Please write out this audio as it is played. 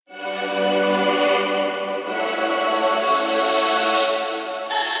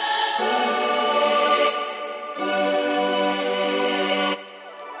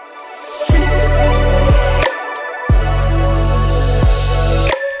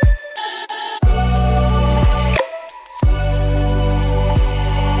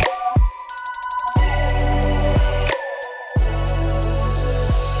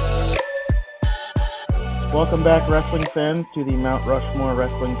Welcome back, wrestling fans, to the Mount Rushmore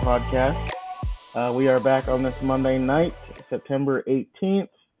Wrestling Podcast. We are back on this Monday night, September 18th,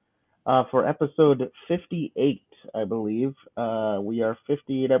 for episode 58, I believe. We are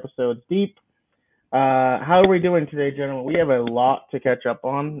 58 episodes deep. How are we doing today, gentlemen? We have a lot to catch up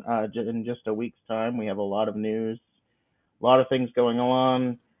on in just a week's time. We have a lot of news, a lot of things going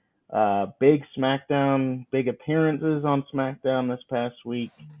on. Big SmackDown, big appearances on SmackDown this past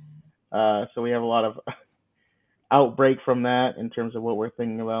week. So we have a lot of outbreak from that in terms of what we're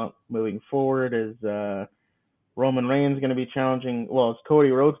thinking about moving forward. Is Roman Reigns going to be challenging? Well, is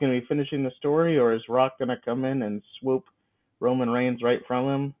Cody Rhodes going to be finishing the story, or is Rock going to come in and swoop Roman Reigns right from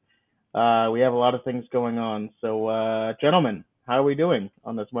him? We have a lot of things going on. So, gentlemen, how are we doing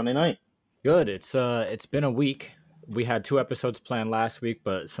on this Monday night? Good. It's been a week. We had 2 episodes planned last week,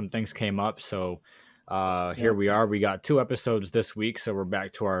 but some things came up, so here we are. We got 2 episodes this week, so we're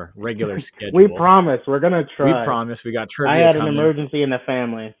back to our regular schedule. We promise. We're going to try. We promise. We got trivia. I had an emergency in the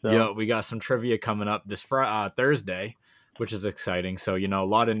family. So. Yeah, we got some trivia coming up this Thursday, which is exciting. So, a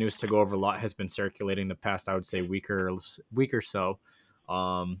lot of news to go over. A lot has been circulating the past, I would say, week or so.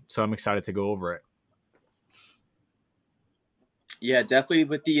 So I'm excited to go over it. Yeah, definitely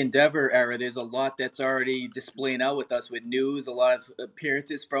with the Endeavor era, there's a lot that's already displaying out with us with news, a lot of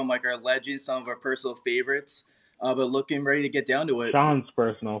appearances from like our legends, some of our personal favorites, but looking ready to get down to it. Sean's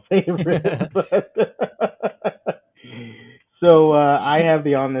personal favorite. So I have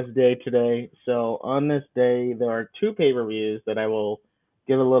the On This Day today. So on this day, there are 2 pay-per-views that I will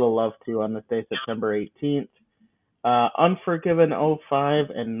give a little love to on this day, September 18th. Unforgiven 05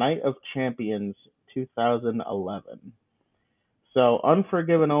 and Night of Champions 2011. So,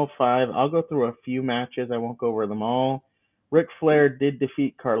 Unforgiven 05, I'll go through a few matches. I won't go over them all. Ric Flair did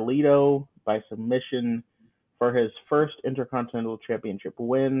defeat Carlito by submission for his first Intercontinental Championship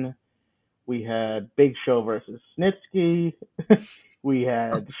win. We had Big Show versus Snitsky. We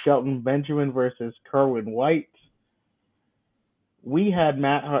had Shelton Benjamin versus Kerwin White. We had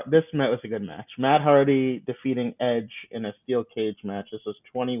this was a good match. Matt Hardy defeating Edge in a steel cage match. This was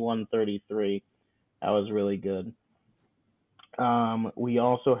 21-33. That was really good. We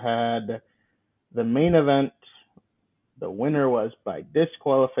also had the main event. The winner was by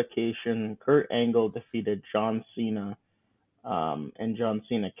disqualification. Kurt Angle defeated John Cena, and John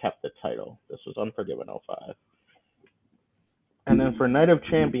Cena kept the title. This was Unforgiven 05. And then for Night of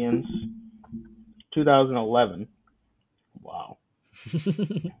Champions 2011, wow.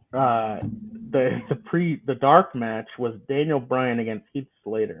 The dark match was Daniel Bryan against Heath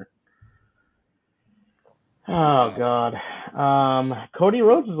Slater. Oh, God. Cody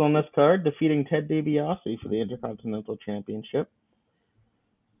Rhodes was on this card, defeating Ted DiBiase for the Intercontinental Championship.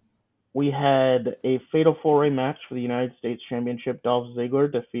 We had a Fatal 4-Way match for the United States Championship. Dolph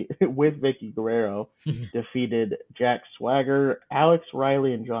Ziggler with Vicky Guerrero defeated Jack Swagger, Alex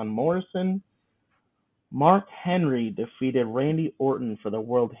Riley, and John Morrison. Mark Henry defeated Randy Orton for the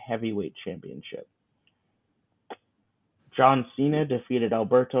World Heavyweight Championship. John Cena defeated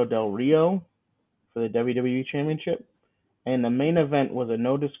Alberto Del Rio for the WWE Championship, and the main event was a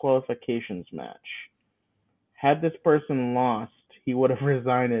no disqualifications match. Had this person lost, he would have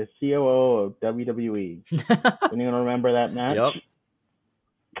resigned as COO of WWE. Anyone remember that match?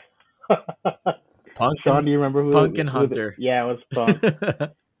 Yep. Sean, do you remember who? Punk and Hunter. Yeah, it was Punk.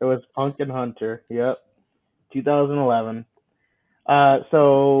 It was Punk and Hunter. Yep. 2011.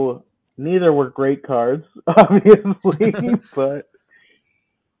 So neither were great cards, obviously, but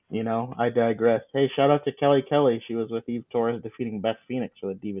I digress. Hey, shout out to Kelly Kelly. She was with Eve Torres defeating Beth Phoenix for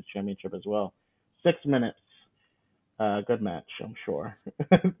the Divas Championship as well. 6 minutes. Good match, I'm sure.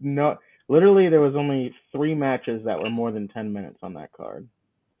 No, literally there was only 3 matches that were more than 10 minutes on that card.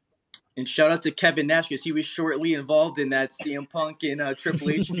 And shout out to Kevin Nash because he was shortly involved in that CM Punk and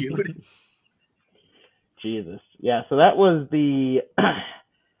Triple H feud. Jesus. Yeah, so that was the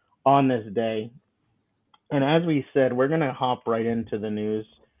On This Day. And as we said, we're going to hop right into the news.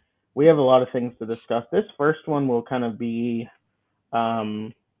 We have a lot of things to discuss. This first one will kind of be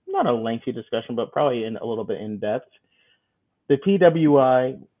not a lengthy discussion, but probably a little bit in depth. The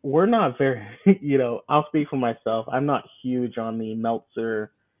PWI, we're not very, I'll speak for myself. I'm not huge on the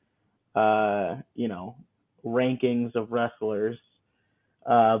Meltzer, rankings of wrestlers.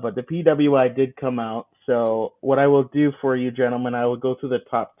 But the PWI did come out. So what I will do for you, gentlemen, I will go through the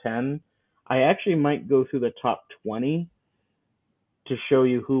top 10. I actually might go through the top 20 to show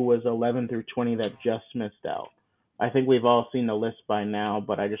you who was 11 through 20 that just missed out. I think we've all seen the list by now,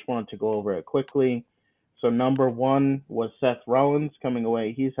 but I just wanted to go over it quickly. So number 1 was Seth Rollins coming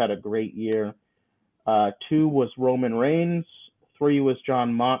away. He's had a great year. 2 was Roman Reigns. 3 was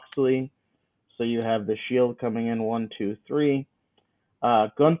Jon Moxley. So you have the Shield coming in 1, 2, 3.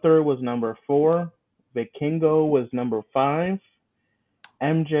 Gunther was number 4. Vikingo was number 5.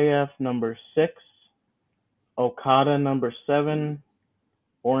 MJF number 6. Okada number 7.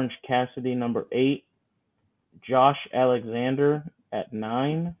 Orange Cassidy number 8. Josh Alexander at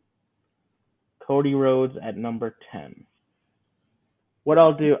 9. Cody Rhodes at number 10. What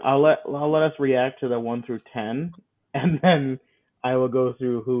I'll do, I'll let us react to the 1 through 10, and then I will go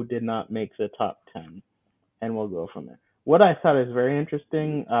through who did not make the top 10, and we'll go from there. What I thought is very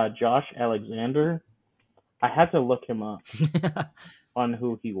interesting, Josh Alexander, I had to look him up on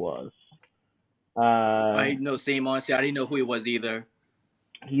who he was. I know, same honestly. I didn't know who he was either.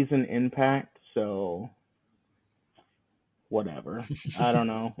 He's an Impact, so whatever. I don't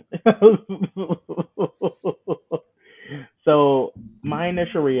know. So my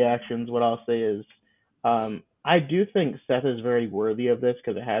initial reactions, what I'll say is, I do think Seth is very worthy of this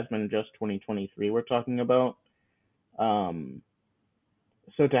because it has been just 2023 we're talking about.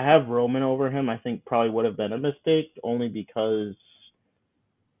 So to have Roman over him, I think probably would have been a mistake, only because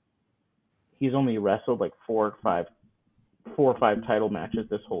he's only wrestled like four or five title matches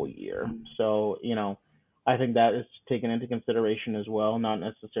this whole year. So, I think that is taken into consideration as well, not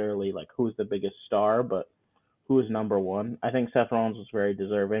necessarily like who's the biggest star, but who is number one. I think Seth Rollins was very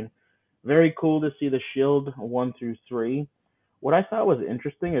deserving. Very cool to see the Shield 1 through 3. What I thought was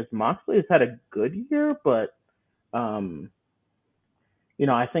interesting is Moxley has had a good year, but I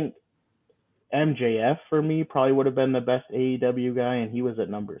think MJF for me probably would have been the best AEW guy, and he was at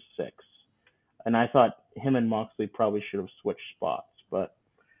number 6. And I thought him and Moxley probably should have switched spots, but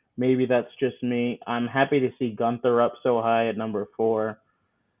maybe that's just me. I'm happy to see Gunther up so high at number 4.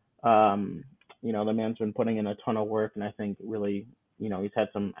 The man's been putting in a ton of work, and I think really, he's had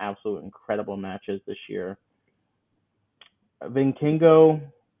some absolute incredible matches this year. Vikingo,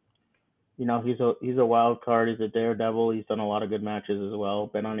 he's a wild card. He's a daredevil. He's done a lot of good matches as well.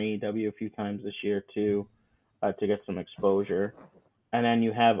 Been on AEW a few times this year too, to get some exposure. And then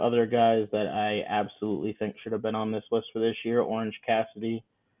you have other guys that I absolutely think should have been on this list for this year. Orange Cassidy.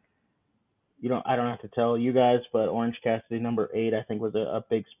 I don't have to tell you guys, but Orange Cassidy number 8 I think was a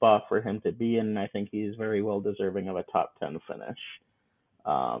big spot for him to be in, and I think he's very well deserving of a top 10 finish.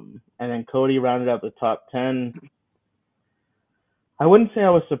 And then Cody rounded out the top 10. I wouldn't say I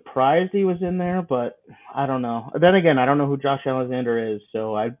was surprised he was in there, but I don't know. Then again, I don't know who Josh Alexander is,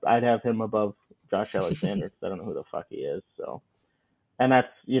 so I'd have him above Josh Alexander because I don't know who the fuck he is. So, and that's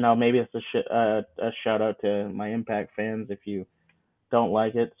maybe it's a shout out to my Impact fans. If you don't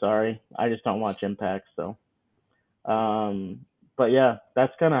like it, sorry. I just don't watch Impact, so. But yeah,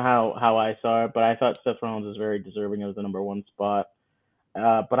 that's kind of how I saw it. But I thought Seth Rollins is very deserving of the number 1 spot.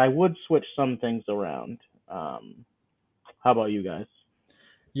 But I would switch some things around. How about you guys?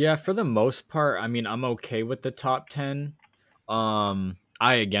 Yeah, for the most part, I mean, I'm okay with the top 10. I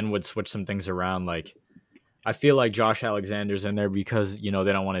again would switch some things around. Like, I feel like Josh Alexander's in there because, they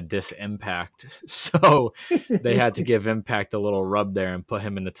don't want to diss Impact. So they had to give Impact a little rub there and put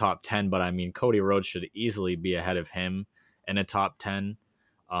him in the top 10. But I mean, Cody Rhodes should easily be ahead of him in a top 10.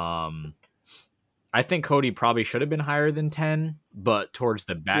 I think Cody probably should have been higher than 10, but towards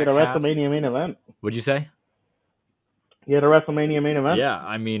the back half. half. WrestleMania main event. What'd you say? He had a WrestleMania main event. Yeah,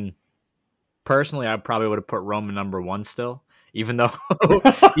 I mean, personally, I probably would have put Roman number 1 still, even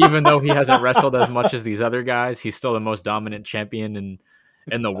though he hasn't wrestled as much as these other guys. He's still the most dominant champion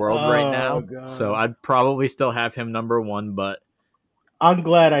in the world right now. God. So I'd probably still have him number 1. But I'm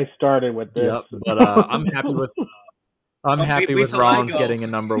glad I started with this. Yep, but I'm happy with. I'm happy with Rollins getting a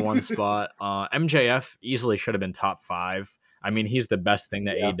number 1 spot. MJF easily should have been top 5. I mean, he's the best thing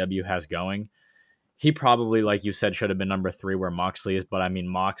that AEW has going. He probably, like you said, should have been number 3 where Moxley is. But I mean,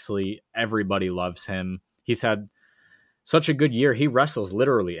 Moxley, everybody loves him. He's had such a good year. He wrestles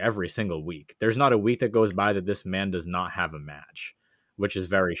literally every single week. There's not a week that goes by that this man does not have a match, which is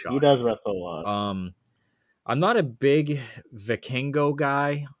very shocking. He does wrestle a lot. I'm not a big Vikingo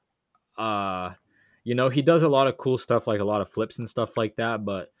guy. He does a lot of cool stuff, like a lot of flips and stuff like that.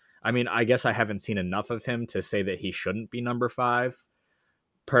 But I mean, I guess I haven't seen enough of him to say that he shouldn't be number 5.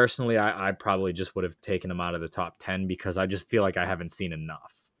 Personally, I probably just would have taken him out of the top 10 because I just feel like I haven't seen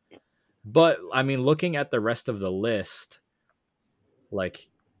enough. But I mean, looking at the rest of the list, like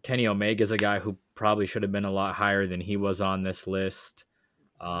Kenny Omega is a guy who probably should have been a lot higher than he was on this list.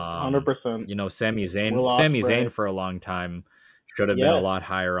 100%. Sami Zayn for a long time should have been a lot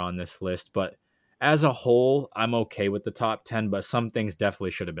higher on this list. But as a whole, I'm okay with the top 10, but some things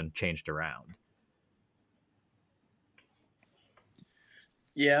definitely should have been changed around.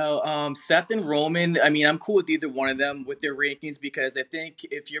 Yeah, Seth and Roman. I mean, I'm cool with either one of them with their rankings because I think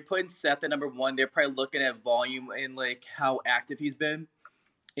if you're putting Seth at number one, they're probably looking at volume and like how active he's been,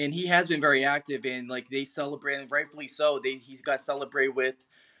 and he has been very active. And like they celebrate, and rightfully so. He's got celebrated with,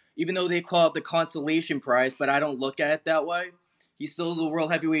 even though they call it the consolation prize, but I don't look at it that way. He still is a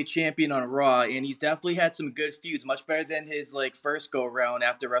world heavyweight champion on Raw, and he's definitely had some good feuds, much better than his like first go round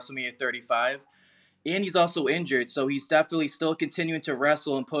after WrestleMania 35. And he's also injured, so he's definitely still continuing to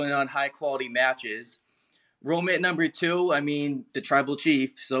wrestle and putting on high quality matches. Roman at number two, I mean, the tribal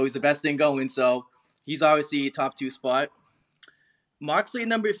chief, so he's the best thing going, so he's obviously a top two spot. Moxley at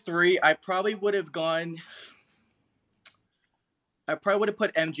number three, I probably would have put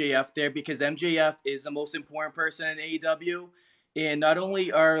MJF there because MJF is the most important person in AEW. And not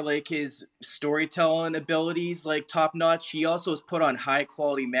only are like his storytelling abilities like top notch, he also has put on high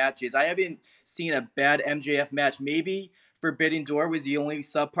quality matches. I haven't seen a bad MJF match. Maybe Forbidden Door was the only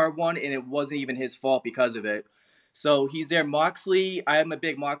subpar one, and it wasn't even his fault because of it. So he's there. Moxley, I am a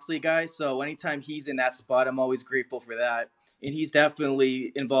big Moxley guy, so anytime he's in that spot, I'm always grateful for that. And he's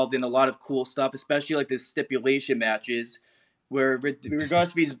definitely involved in a lot of cool stuff, especially like the stipulation matches where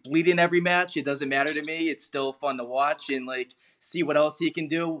regardless if he's bleeding every match, it doesn't matter to me. It's still fun to watch and like see what else he can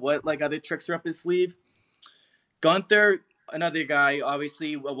do, what like other tricks are up his sleeve. Gunther, another guy,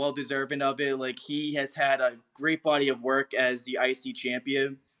 obviously well deserving of it. Like he has had a great body of work as the IC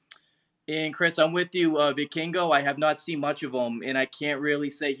champion. And Chris, I'm with you. Vikingo, I have not seen much of him, and I can't really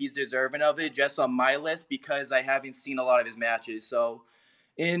say he's deserving of it just on my list because I haven't seen a lot of his matches. So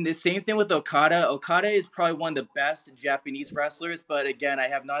and the same thing with Okada. Okada is probably one of the best Japanese wrestlers, but again, I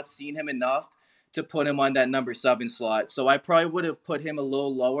have not seen him enough to put him on that number seven slot. So I probably would have put him a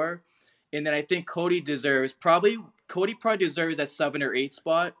little lower. And then I think Cody probably deserves that seven or eight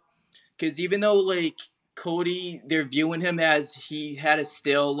spot. Because even though like Cody, they're viewing him as he had a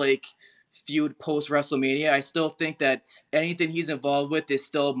still like feud post WrestleMania, I still think that anything he's involved with is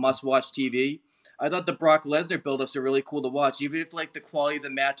still must watch TV. I thought the Brock Lesnar buildups are really cool to watch, even if like the quality of the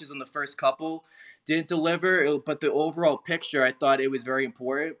matches on the first couple didn't deliver, but the overall picture, I thought it was very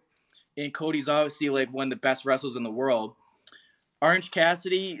important. And Cody's obviously like one of the best wrestlers in the world. Orange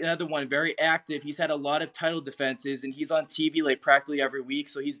Cassidy, another one, very active. He's had a lot of title defenses, and he's on TV like practically every week,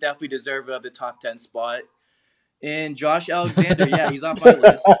 so he's definitely deserving of the top 10 spot. And Josh Alexander, yeah, he's off my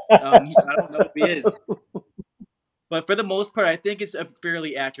list. I don't know if he is. But for the most part, I think it's a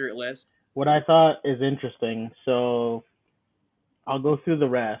fairly accurate list. What I thought is interesting, so I'll go through the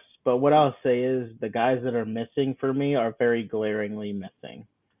rest, but what I'll say is the guys that are missing for me are very glaringly missing.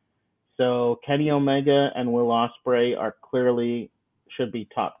 So Kenny Omega and Will Ospreay are clearly should be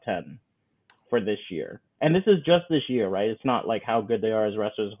top 10 for this year. And this is just this year, right? It's not like how good they are as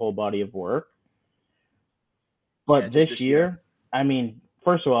wrestlers, whole body of work. But Yeah, this this year, I mean,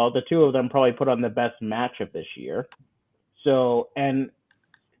 first of all, the two of them probably put on the best match of this year. So, and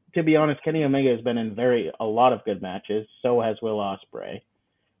to be honest, Kenny Omega has been in a lot of good matches. So has Will Ospreay.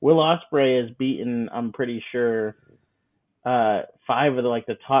 Will Ospreay has beaten, I'm pretty sure, five of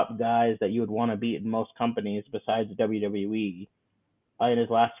the top guys that you would want to beat in most companies besides WWE in his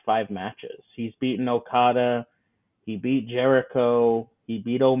last five matches. He's beaten Okada, he beat Jericho, he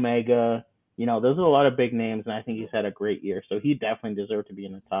beat Omega. You know, those are a lot of big names, and I think he's had a great year. So he definitely deserved to be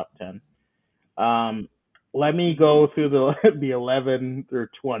in the top 10. Let me go through the 11 through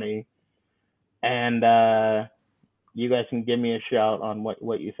 20, and you guys can give me a shout on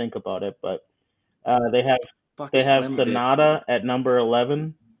what you think about it. But they have Sonata at number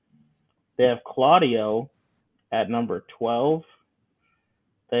 11. They have Claudio at number 12.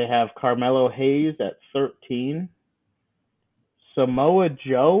 They have Carmelo Hayes at 13. Samoa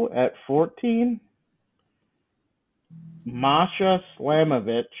Joe at 14. Masha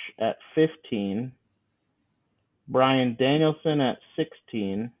Slamovich at 15. Bryan Danielson at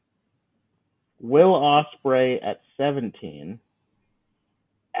 16. Will Ospreay at 17.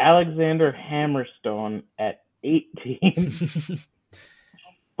 Alexander Hammerstone at 18.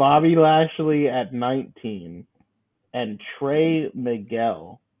 Bobby Lashley at 19. And Trey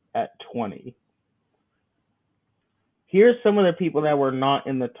Miguel at 20. Here's some of the people that were not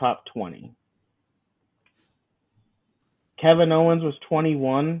in the top 20. Kevin Owens was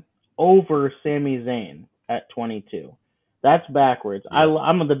 21 over Sami Zayn at 22. That's backwards. Yeah.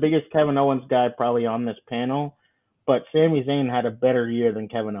 I'm the biggest Kevin Owens guy probably on this panel, but Sami Zayn had a better year than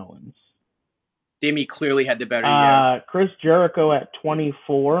Kevin Owens. Sami clearly had the better year. Chris Jericho at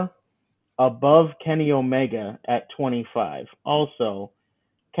 24, above Kenny Omega at 25. Also,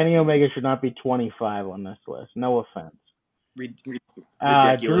 Kenny Omega should not be 25 on this list. No offense. Ridiculous.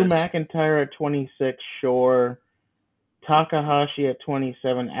 Drew McIntyre at 26, sure. Takahashi at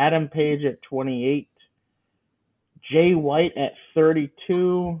 27, Adam Page at 28, Jay White at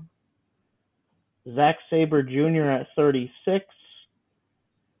 32, Zack Sabre Jr. at 36,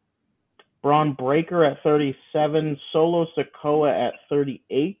 Braun Breaker at 37, Solo Sikoa at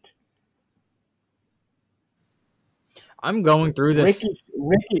 38. I'm going through this.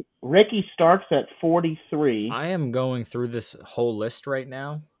 Ricky Starks at 43. I am going through this whole list right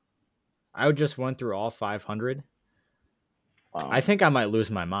now. I just went through all 500. Wow. I think I might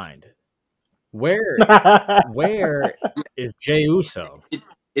lose my mind. Where is Jey Uso?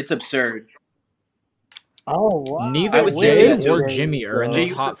 It's absurd. Oh, wow. Neither Jay or Jimmy are in the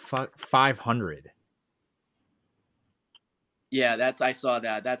top 500. Yeah, I saw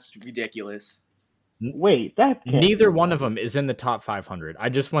that. That's ridiculous. Wait, that can't neither one of them is in the top 500. I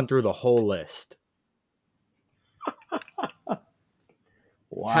just went through the whole list.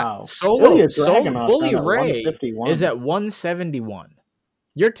 Wow. Bully Ray is at 171.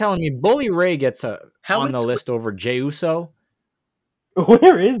 You're telling me Bully Ray gets on the list over Jey Uso?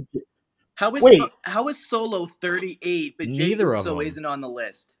 Where is it? How is Solo 38, but Jey Uso isn't on the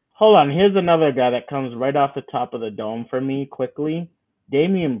list? Hold on. Here's another guy that comes right off the top of the dome for me quickly.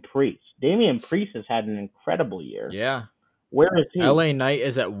 Damian Priest. Damian Priest has had an incredible year. Yeah. Where is he? LA Knight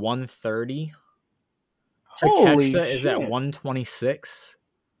is at 130. Takeshita is at 126.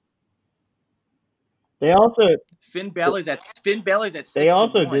 Finn Balor's at 61. They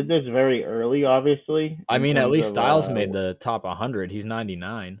also did this very early, obviously. I mean, at least Styles made the top 100. He's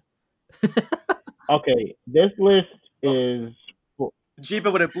 99. Okay, this list is...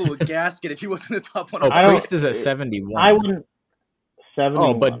 Jeeba would have blew a gasket if he wasn't in the top 100. Priest is at 71. I wouldn't... 71.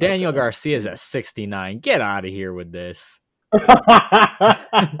 Oh, but Daniel Garcia is at 69. Get out of here with this. You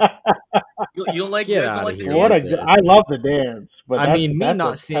don't like the dance? I love the dance. But I mean, me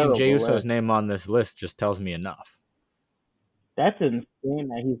not seeing Jey Uso's name on this list just tells me enough. That's insane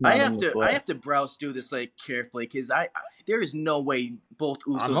that he's not on this list. I have to browse through this carefully because there is no way both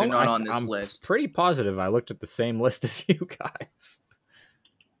Usos are not on this list. I'm pretty positive I looked at the same list as you guys.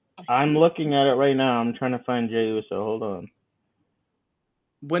 I'm looking at it right now. I'm trying to find Jey Uso. Hold on.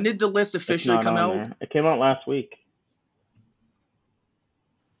 When did the list officially come out? There. It came out last week.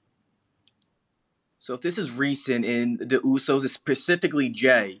 So if this is recent and the Usos, specifically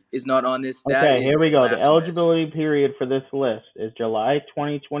Jay, is not on this, okay, here we go. The eligibility period for this list is July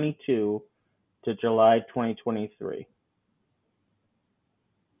 2022 to July 2023.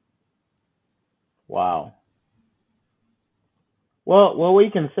 Wow. Well, what we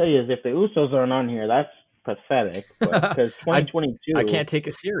can say is if the Usos aren't on here, that's pathetic. Because 2022, I can't take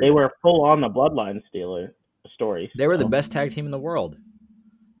it serious. They were full on the Bloodline story. They were the best tag team in the world.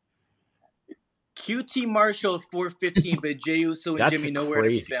 QT Marshall at 415, but Jey Uso and Jimmy nowhere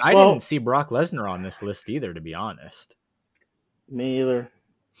crazy. to be found. I didn't see Brock Lesnar on this list either, to be honest. Me either.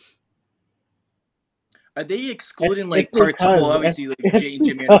 Are they excluding part-time? Well, obviously, Jay and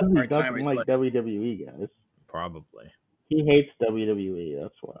Jimmy are not part-timers. Like WWE guys. Probably. He hates WWE,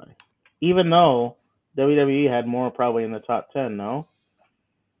 that's why. Even though WWE had more probably in the top 10, no?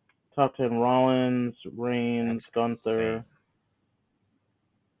 Top 10, Rollins, Reigns, Gunther, insane.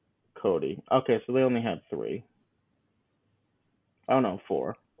 Cody. Okay, so they only had 3. Oh, no,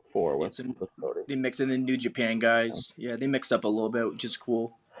 4. 4 with Cody. They mix in the New Japan guys. Yeah, they mix up a little bit, which is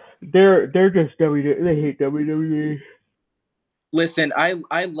cool. They're just WWE. They hate WWE. Listen,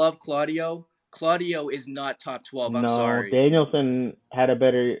 I love Claudio. Claudio is not top 12. I'm sorry. Danielson had a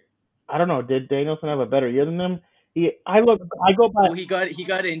better. I don't know. Did Danielson have a better year than them? I go by. Well, he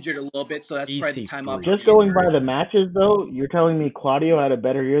got injured a little bit, so that's probably the time off. Just going by the matches, though, you're telling me Claudio had a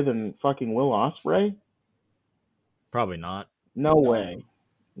better year than fucking Will Ospreay? Probably not. No way.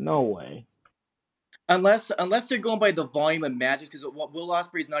 No way. Unless they're going by the volume of matches, because Will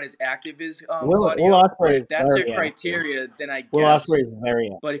Ospreay's not as active as Claudio. Will Ospreay, if that's their criteria, then I guess. Will Ospreay is very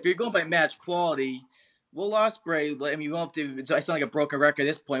active. But if you're going by match quality, Will Ospreay, I mean, you won't have to. I sound like a broken record at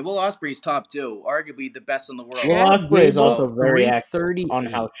this point. Will Ospreay's top 2, arguably the best in the world. Will Ospreay is also very active on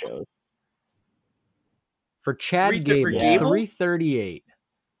house shows. For Chad Gable, 338.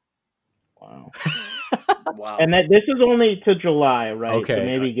 Wow. Wow. And this is only to July, right? Okay. So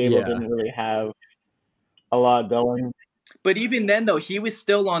maybe Gable didn't really have a lot going. But even then, though, he was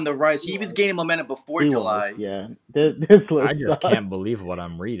still on the rise. He was gaining momentum before July. Yeah. This I just can't believe what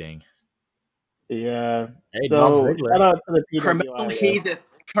I'm reading. Yeah. Hey, so shout out to the Carmelo Hayes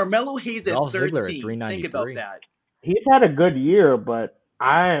at Dolph 13. Ziggler at 393. Think about that. He's had a good year, but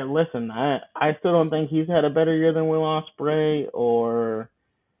I still don't think he's had a better year than Will Ospreay or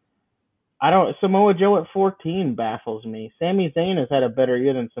Samoa Joe at 14 baffles me. Sami Zayn has had a better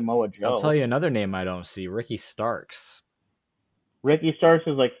year than Samoa Joe. I'll tell you another name I don't see, Ricky Starks. Ricky Starks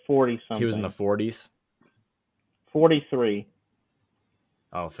is like 40-something. He was in the 40s? 43.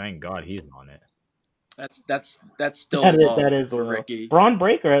 Oh, thank God he's on it. That's still low that is for low. Ricky. Braun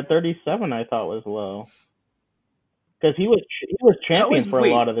Breaker at 37 I thought was low. Because he was champion for a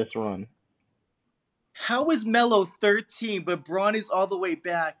lot of this run. How is Melo 13, but Braun is all the way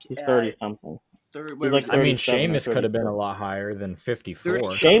back He's at 30-something. I mean, Sheamus could have been a lot higher than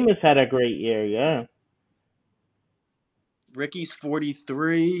 54. Sheamus had a great year, yeah. Ricky's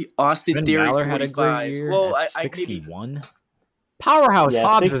 43. Austin Theory 45. Had a great year. Well, at 61. Maybe... Powerhouse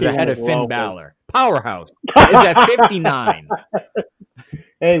Hobbs is ahead of Finn Balor. Powerhouse is at 59.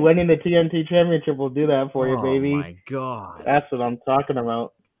 Hey, winning the TNT Championship will do that for you, baby. Oh my God, that's what I'm talking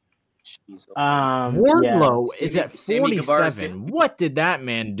about. Wardlow is at 47. What did that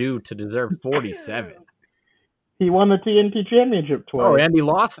man do to deserve 47? He won the TNT Championship twice. Oh, and he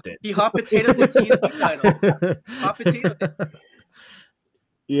lost it. He hot potatoed the TNT title. Hot potatoed.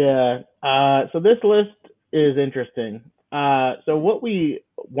 Yeah. So this list is interesting. So what we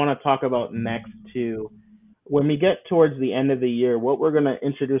want to talk about next, too, when we get towards the end of the year, what we're going to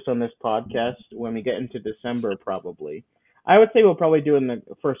introduce on this podcast when we get into December, probably. I would say we'll probably do in the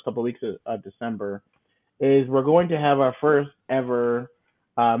first couple of weeks of December, is we're going to have our first ever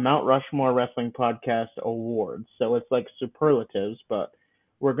Mount Rushmore Wrestling Podcast Awards. So it's like superlatives, but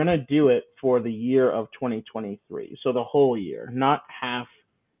we're going to do it for the year of 2023. So the whole year, not half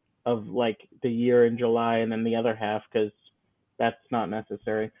of like the year in July and then the other half, because that's not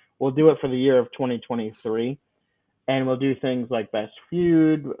necessary. We'll do it for the year of 2023, and we'll do things like best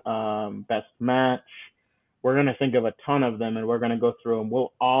feud, best match. We're going to think of a ton of them, and we're going to go through them.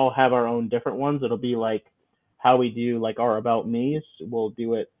 We'll all have our own different ones. It'll be like how we do like our About Me's. We'll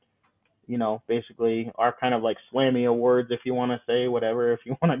do it, basically our kind of like Slammy Awards, if you want to say, whatever, if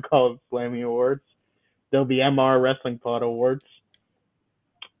you want to call it Slammy Awards. There'll be MR Wrestling Pod Awards.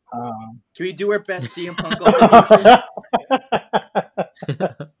 Can we do our best CM Punk altercation?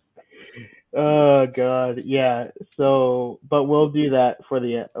 Oh God, yeah. So, but we'll do that for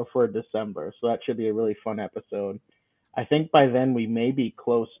December. So that should be a really fun episode. I think by then we may be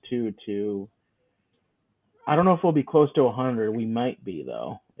close to. I don't know if we'll be close to 100. We might be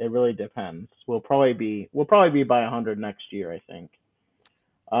though. It really depends. We'll probably be by 100 next year, I think.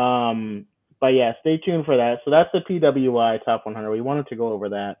 But yeah, stay tuned for that. So that's the PWI Top 100. We wanted to go over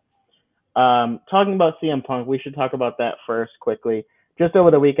that. Talking about CM Punk, we should talk about that first quickly. Just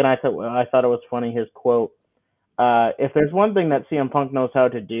over the weekend, I thought it was funny, his quote. If there's one thing that CM Punk knows how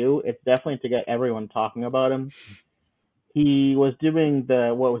to do, it's definitely to get everyone talking about him. He was doing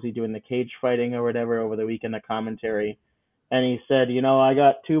the cage fighting or whatever over the weekend, the commentary. And he said, I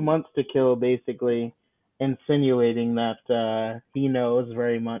got 2 months to kill, basically insinuating that he knows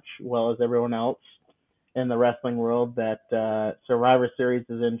very much, well as everyone else in the wrestling world, that Survivor Series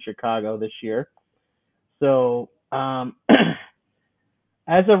is in Chicago this year. So,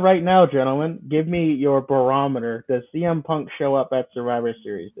 as of right now, gentlemen, give me your barometer. Does CM Punk show up at Survivor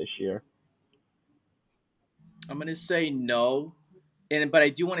Series this year? I'm going to say no. But I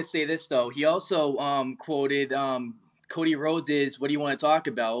do want to say this, though. He also quoted Cody Rhodes' "What do you want to talk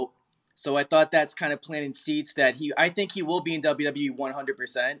about?" So I thought that's kind of planting seeds that I think he will be in WWE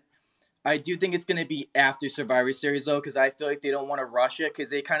 100%. I do think it's going to be after Survivor Series, though, because I feel like they don't want to rush it, because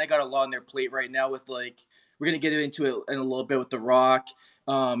they kind of got a lot on their plate right now with, like, we're going to get into it in a little bit with The Rock.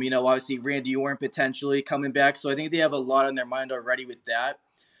 Obviously Randy Orton potentially coming back. So I think they have a lot on their mind already with that.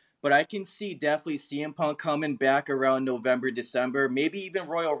 But I can see definitely CM Punk coming back around November, December, maybe even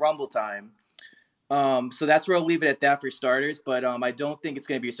Royal Rumble time. So that's where I'll leave it at that for starters. But I don't think it's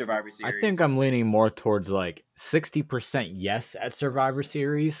going to be a Survivor Series. I think I'm leaning more towards like 60% yes at Survivor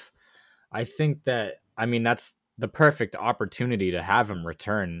Series. I think that's the perfect opportunity to have him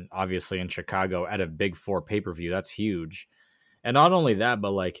return, obviously, in Chicago at a Big Four pay-per-view. That's huge. And not only that,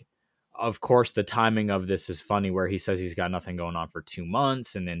 but like, of course, the timing of this is funny where he says he's got nothing going on for 2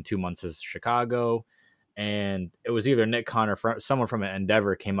 months, and then 2 months is Chicago. And it was either Nick Khan or someone from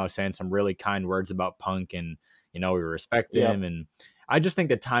Endeavor came out saying some really kind words about Punk, and, we respect him. And I just think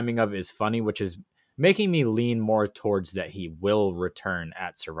the timing of it is funny, which is making me lean more towards that he will return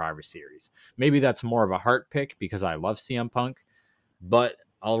at Survivor Series. Maybe that's more of a heart pick because I love CM Punk, but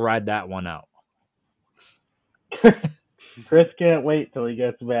I'll ride that one out. Chris can't wait till he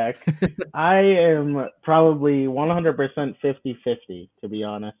gets back. I am probably 100% 50-50, to be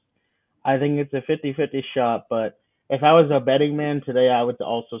honest. I think it's a 50-50 shot, but if I was a betting man today, I would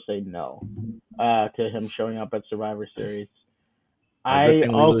also say no to him showing up at Survivor Series. I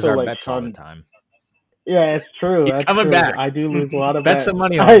also lose our bets all the time. Yeah, it's true. He's coming back. I do lose a lot of Bet bets. some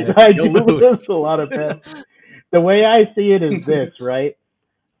money on this. I do lose a lot of bets. The way I see it is this, right?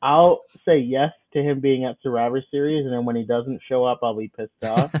 I'll say yes to him being at Survivor Series, and then when he doesn't show up, I'll be pissed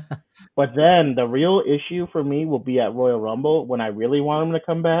off. But then the real issue for me will be at Royal Rumble when I really want him to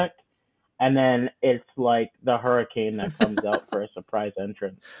come back, and then it's like the hurricane that comes out for a surprise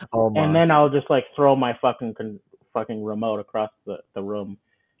entrance, and then I'll just like throw my fucking remote across the room,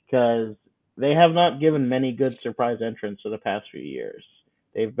 because they have not given many good surprise entrants for the past few years.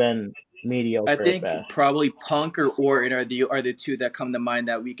 They've been mediocre I at think best. probably Punk or Orton are the two that come to mind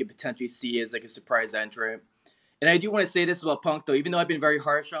that we could potentially see as like a surprise entrant. And I do want to say this about Punk, though. Even though I've been very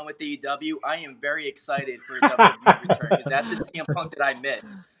harsh on with AEW, I am very excited for a WWE return because that's a CM Punk that I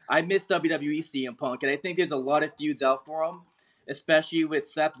miss. I miss WWE CM Punk, and I think there's a lot of feuds out for him, especially with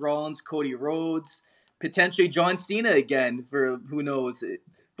Seth Rollins, Cody Rhodes, potentially John Cena again for who knows.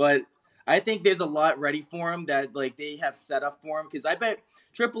 But I think there's a lot ready for him that like they have set up for him because I bet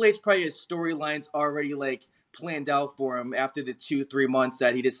Triple H probably has storylines already like planned out for him after the 2-3 months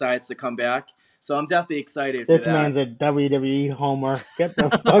that he decides to come back. So I'm definitely excited for This that. man's a WWE homer. Get the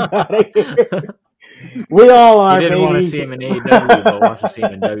fuck out of here. We all are, He didn't baby. want to see him in AEW, but wants to see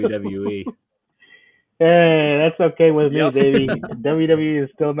him in WWE. Hey, that's okay with Yep. me, baby. WWE is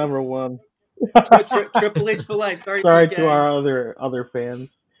still number one. Triple H for life. Sorry to TK. our other fans.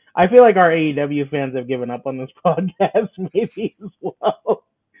 I feel like our AEW fans have given up on this podcast, maybe as well,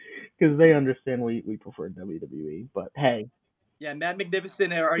 because they understand we prefer WWE. But hey, Yeah, Matt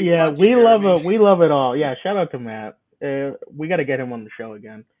Magnificent already yeah, blocked you, Jeremy. we love it all. Yeah, shout out to Matt. We got to get him on the show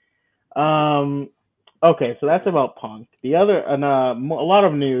again. Okay, so that's about Punk. The other, and a lot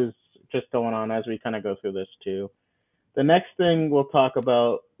of news just going on as we kind of go through this too. The next thing we'll talk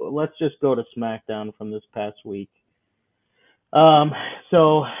about, let's just go to SmackDown from this past week.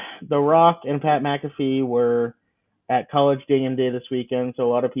 So The Rock and Pat McAfee were at College Game Day this weekend, so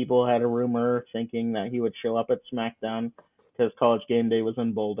a lot of people had a rumor thinking that he would show up at SmackDown because College Game Day was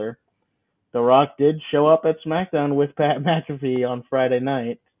in Boulder. The Rock did show up at SmackDown with Pat McAfee on Friday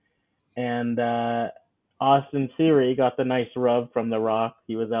night, and Austin Theory got the nice rub from The Rock.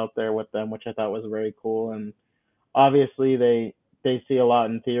 He was out there with them, which I thought was very cool, and obviously they see a lot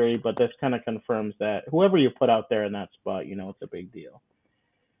in Theory, but this kind of confirms that whoever you put out there in that spot, it's a big deal.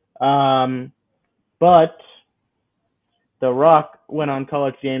 But The Rock went on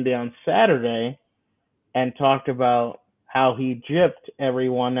College Game Day on Saturday and talked about how he gypped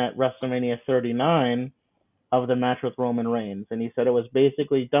everyone at WrestleMania 39 of the match with Roman Reigns. And he said it was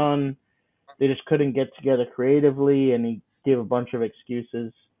basically done. They just couldn't get together creatively, and he gave a bunch of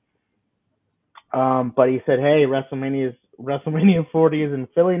excuses. But he said, hey, WrestleMania 40 is in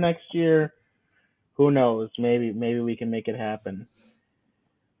Philly next year. Who knows? Maybe we can make it happen.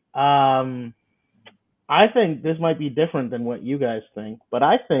 I think this might be different than what you guys think, but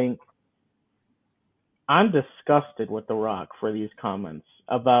I think I'm disgusted with The Rock for these comments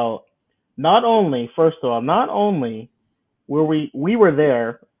about not only were we were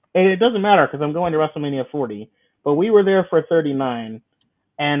there, and it doesn't matter because I'm going to WrestleMania 40, but we were there for 39,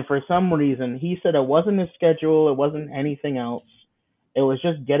 and for some reason he said it wasn't his schedule, it wasn't anything else, it was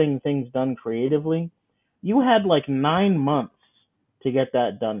just getting things done creatively. You had like 9 months to get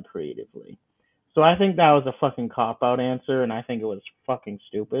that done creatively. So I think that was a fucking cop-out answer, and I think it was fucking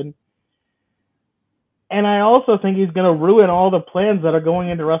stupid. And I also think he's going to ruin all the plans that are going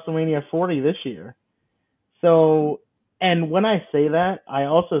into WrestleMania 40 this year. So, and when I say that, I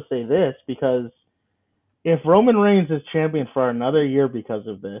also say this because if Roman Reigns is champion for another year because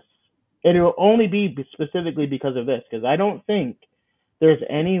of this, it will only be specifically because of this, because I don't think there's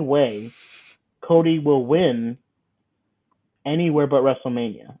any way Cody will win anywhere but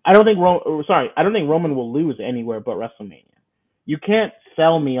WrestleMania. I don't think Roman will lose anywhere but WrestleMania. You can't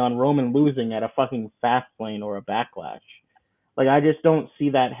sell me on Roman losing at a fucking Fastlane or a Backlash. Like, I just don't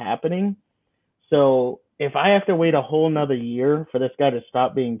see that happening. So if I have to wait a whole nother year for this guy to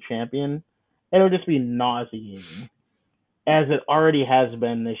stop being champion, it'll just be nauseating, as it already has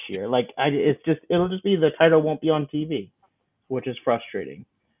been this year. Like, it'll just be the title won't be on TV, which is frustrating.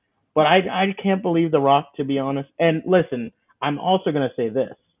 But I can't believe The Rock, to be honest. And listen, I'm also going to say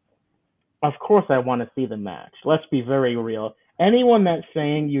this. Of course I want to see the match. Let's be very real. Anyone that's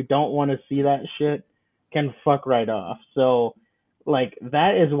saying you don't want to see that shit can fuck right off. So, like,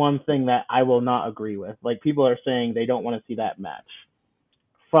 that is one thing that I will not agree with. Like, people are saying they don't want to see that match.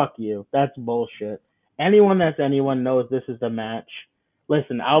 Fuck you. That's bullshit. Anyone knows this is the match.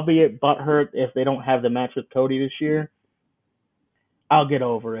 Listen, I'll be butthurt if they don't have the match with Cody this year. I'll get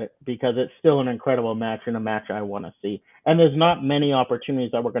over it because it's still an incredible match and a match I want to see. And there's not many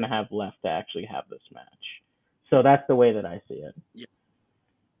opportunities that we're going to have left to actually have this match. So that's the way that I see it.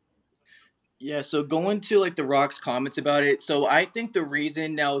 Yeah, so going to like The Rock's comments about it, so I think the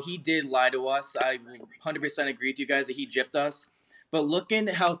reason now he did lie to us. I 100% agree with you guys that he gypped us. But looking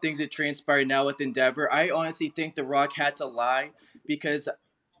at how things have transpired now with Endeavor, I honestly think The Rock had to lie because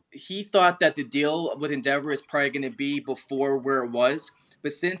he thought that the deal with Endeavor is probably going to be before where it was.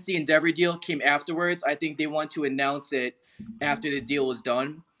 But since the Endeavor deal came afterwards, I think they want to announce it after the deal was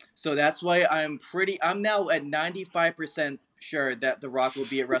done. So that's why I'm now at 95% sure that The Rock will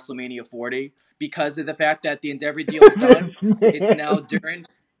be at WrestleMania 40 because of the fact that the Endeavor deal is done. It's now during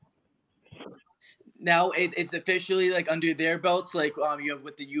now it's officially like under their belts, like you have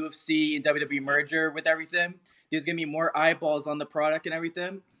with the UFC and WWE merger with everything. There's gonna be more eyeballs on the product and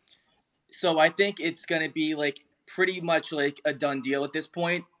everything. So I think it's going to be like pretty much like a done deal at this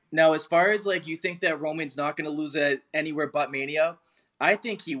point. Now, as far as like you think that Roman's not going to lose at anywhere but Mania, I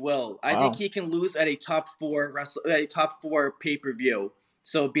think he will. I think Wow. he can lose at a top four pay per view.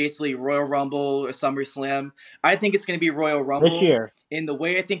 So basically, Royal Rumble or SummerSlam. I think it's going to be Royal This Rumble. year. In the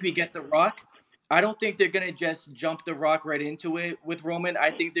way I think we get The Rock, I don't think they're going to just jump The Rock right into it with Roman.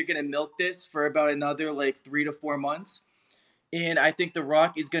 I think they're going to milk this for about another like 3 to 4 months, and I think The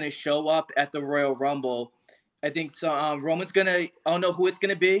Rock is going to show up at the Royal Rumble. I think so. Roman's gonna. I don't know who it's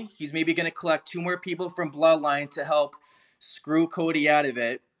gonna be. He's maybe gonna collect two more people from Bloodline to help screw Cody out of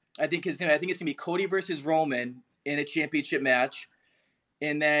it. I think it's gonna be Cody versus Roman in a championship match,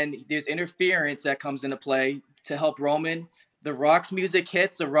 and then there's interference that comes into play to help Roman. The Rock's music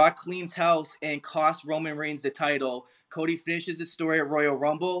hits, The Rock cleans house and costs Roman Reigns the title. Cody finishes the story at Royal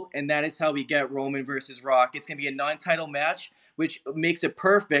Rumble, and that is how we get Roman versus Rock. It's going to be a non-title match, which makes it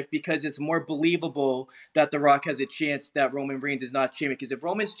perfect because it's more believable that The Rock has a chance that Roman Reigns is not champion. Because if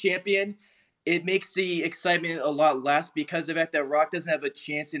Roman's champion, it makes the excitement a lot less because of the fact that Rock doesn't have a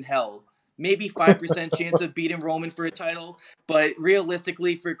chance in hell. Maybe 5% chance of beating Roman for a title, but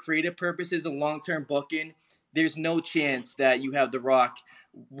realistically, for creative purposes and long-term booking, there's no chance that you have The Rock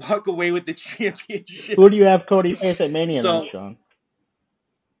walk away with the championship. Who do you have Cody face at Mania then, So, Sean?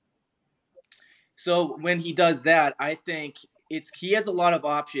 so when he does that, I think he has a lot of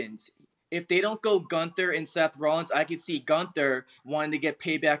options. If they don't go Gunther and Seth Rollins, I could see Gunther wanting to get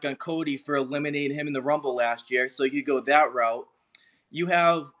payback on Cody for eliminating him in the Rumble last year. So you go that route. You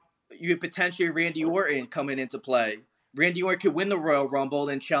have potentially Randy Orton coming into play. Randy Orton could win the Royal Rumble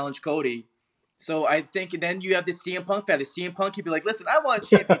and challenge Cody. So I think then you have the CM Punk factor. CM Punk could be like, listen, I want a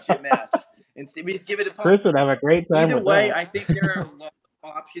championship match. And we just give it to Punk. Chris would have a great time Either with way, that. I think there are a lot of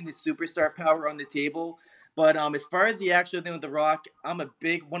options to superstar power on the table. But as far as the actual thing with The Rock,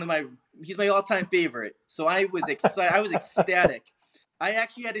 he's my all-time favorite. So I was excited. I was ecstatic. I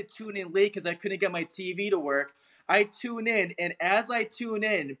actually had to tune in late because I couldn't get my TV to work. I tune in, and as I tune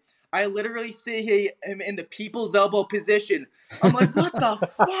in, I literally see him in the people's elbow position. I'm like, what the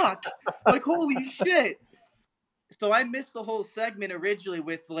fuck? Like, holy shit. So I missed the whole segment originally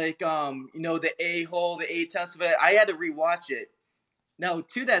with like the a-hole, the A-test of it. I had to rewatch it. Now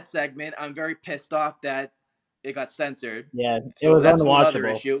to that segment, I'm very pissed off that it got censored. Yeah, it So was that's a whole other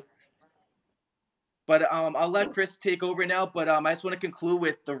unwatchable. issue. But I'll let Chris take over now. But I just want to conclude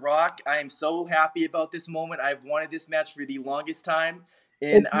with The Rock. I am so happy about this moment. I've wanted this match for the longest time,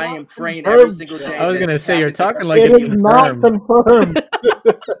 and It's I not am praying confirmed, every single day. I was that gonna this say you're happens at talking like It it's is not confirmed.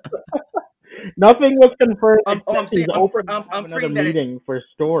 confirmed. Nothing was confirmed except he's I'm open to have another praying that meeting for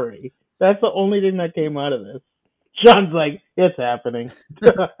story. That's the only thing that came out of this. John's like, it's happening.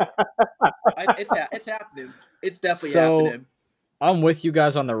 it's happening. It's definitely So happening. I'm with you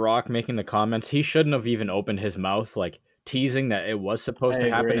guys on The Rock making the comments. He shouldn't have even opened his mouth, like teasing that it was supposed I to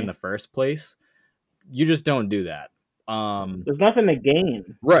happen agree. in the first place. You just don't do that. There's nothing to gain.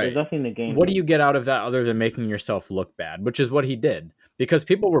 Right. There's nothing to gain. What do you get out of that other than making yourself look bad, which is what he did, because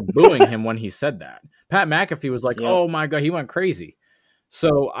people were booing him when he said that. Pat McAfee was like, Yep. oh my God, he went crazy.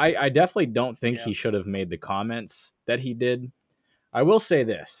 So I definitely don't think Yeah. he should have made the comments that he did. I will say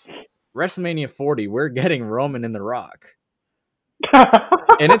this. WrestleMania 40, we're getting Roman and The Rock.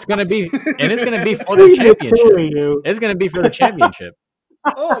 And it's gonna be for the championship. It's gonna be for the championship.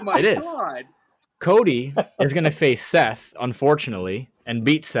 Oh my It is. God. Cody is gonna face Seth, unfortunately, and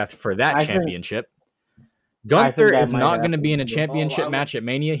beat Seth for that championship. Gunther is not going to be in a championship match at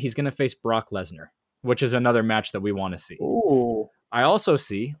Mania. He's going to face Brock Lesnar, which is another match that we want to see. Ooh. I also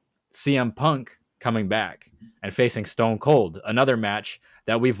see CM Punk coming back and facing Stone Cold, another match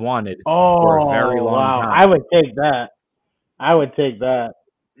that we've wanted for a very long time. I would take that.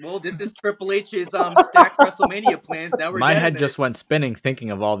 Well, this is Triple H's stacked WrestleMania plans. Now My head just went spinning thinking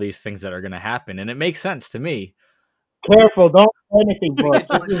of all these things that are going to happen, and it makes sense to me. Careful, don't say anything, bro.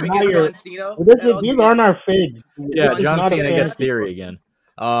 These aren't our figs. Yeah, John Cena gets Theory again.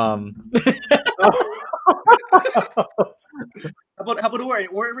 How about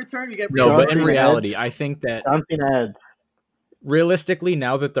Orton return? We get No, but in Cena reality, I think that John Cena Edge. realistically,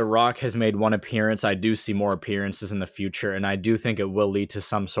 now that The Rock has made one appearance, I do see more appearances in the future, and I do think it will lead to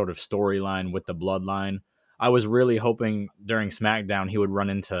some sort of storyline with the bloodline. I was really hoping during SmackDown he would run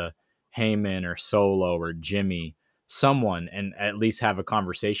into Heyman or Solo or Jimmy, someone, and at least have a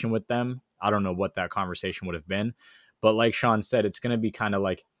conversation with them. I don't know what that conversation would have been, but like Sean said, it's going to be kind of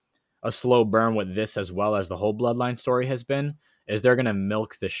like a slow burn with this as well as the whole bloodline story has been, is they're going to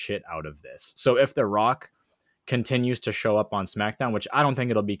milk the shit out of this. So if The Rock continues to show up on SmackDown, which I don't think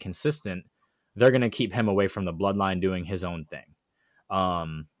it'll be consistent, they're going to keep him away from the bloodline doing his own thing.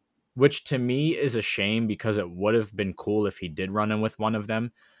 Which to me is a shame because it would have been cool if he did run in with one of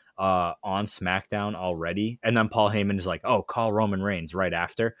them on SmackDown already. And then Paul Heyman is like, oh, call Roman Reigns right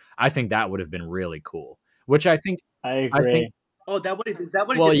after. I think that would have been really cool, which I think. I agree. Oh, that would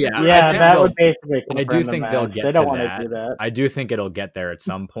Well, just yeah, that would basically I confirm do think the they'll match. get They to don't want that. to do that. I do think it'll get there at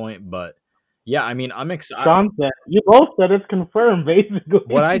some point, but yeah, I mean, I'm excited. John said, you both said it's confirmed, basically.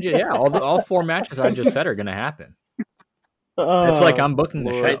 What I just, yeah, all 4 matches I just said are going to happen. It's like I'm booking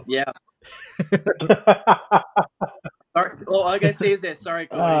the show. Yeah. Sorry. All I gotta say is this. Sorry,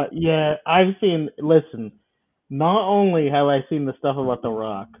 Cody. Yeah, listen, not only have I seen the stuff about The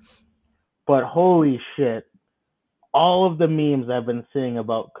Rock, but holy shit, all of the memes I've been seeing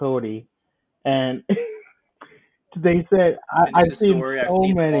about Cody, and they said, I've seen so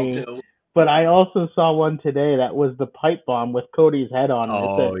many, but I also saw one today that was the pipe bomb with Cody's head on it.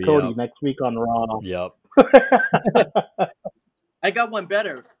 It said, Cody, next week on Raw. Yep. I got one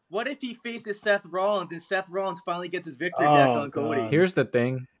better. What if he faces Seth Rollins and Seth Rollins finally gets his victory back on Cody? Here's the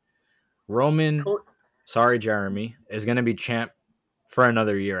thing. Roman, sorry, Jeremy, is going to be champ for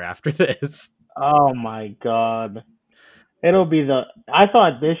another year after this. Oh, my God. It'll be I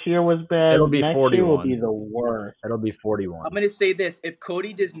thought this year was bad. It'll be Next 41. year will be the worst. It'll be 41. I'm going to say this. If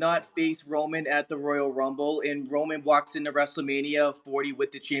Cody does not face Roman at the Royal Rumble and Roman walks into WrestleMania 40 with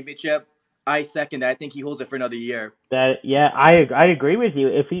the championship, I second that. I think he holds it for another year. I agree with you.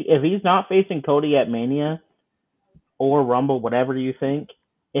 If he's not facing Cody at Mania or Rumble, whatever you think,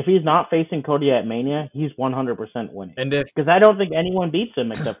 if he's not facing Cody at Mania, he's 100% winning. And because I don't think anyone beats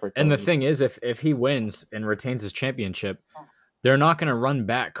him except for Cody. And the thing is, if he wins and retains his championship, they're not going to run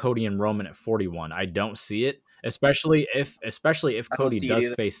back Cody and Roman at 41. I don't see it, especially if Cody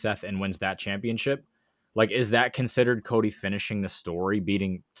does face Seth and wins that championship. Like, is that considered Cody finishing the story,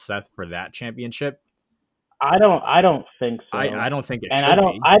 beating Seth for that championship? I don't think so. I don't think it and should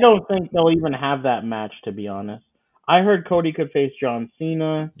I don't think they'll even have that match, to be honest. I heard Cody could face John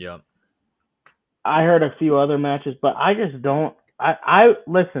Cena. Yep. I heard a few other matches, but I just don't.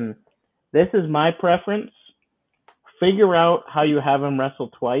 Listen, this is my preference. Figure out how you have him wrestle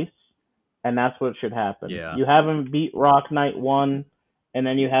twice, and that's what should happen. Yeah. You have him beat Rock night 1, and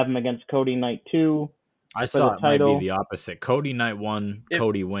then you have him against Cody night 2. I saw it might be the opposite. Cody night 1,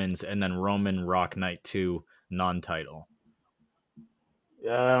 Cody wins, and then Roman Rock night 2, non-title.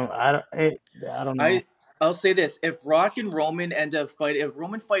 I don't know. I'll say this: if Rock and Roman end up fighting, if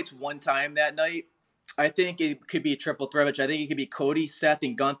Roman fights one time that night, I think it could be a triple threat match. I think it could be Cody, Seth,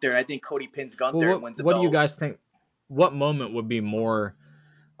 and Gunther. And I think Cody pins Gunther and wins the belt. What do you guys think? What moment would be more?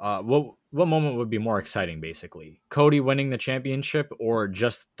 What moment would be more exciting? Basically, Cody winning the championship, or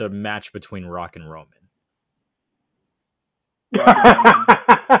just the match between Rock and Roman?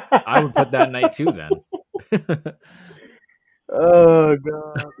 I would put that night too. Then. Oh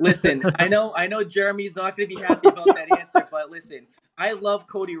God! Listen, I know Jeremy's not going to be happy about that answer, but listen, I love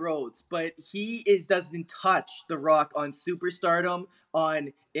Cody Rhodes, but he doesn't touch The Rock on Superstardom,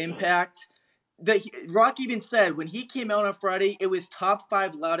 on Impact. Rock even said when he came out on Friday, it was top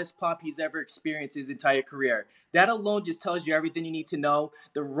 5 loudest pop he's ever experienced his entire career. That alone just tells you everything you need to know.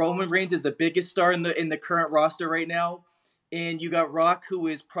 The Roman Reigns is the biggest star in the current roster right now, and you got Rock, who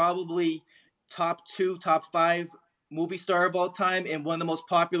is probably top 2, top 5 movie star of all time, and one of the most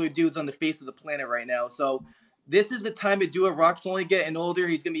popular dudes on the face of the planet right now. So this is the time to do it. Rock's only getting older.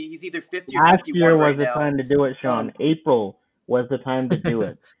 He's either 50 or 51 right now. Last year was the time to do it, Sean. April was the time to do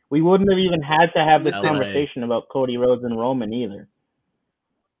it. We wouldn't have even had to have this conversation about Cody Rhodes and Roman either.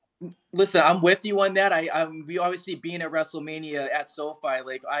 Listen, I'm with you on that. We obviously being at WrestleMania at SoFi,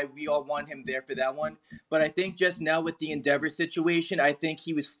 we all want him there for that one. But I think just now with the Endeavor situation, I think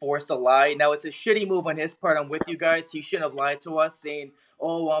he was forced to lie. Now it's a shitty move on his part. I'm with you guys. He shouldn't have lied to us, saying,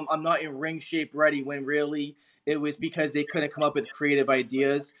 "Oh, I'm not in ring shape ready," when really it was because they couldn't come up with creative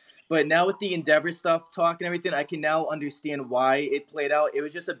ideas. But now with the Endeavor stuff, talk and everything, I can now understand why it played out. It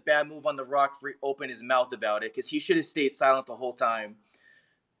was just a bad move on The Rock for open his mouth about it, because he should have stayed silent the whole time.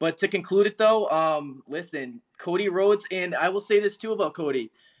 But to conclude it though, listen, Cody Rhodes, and I will say this too about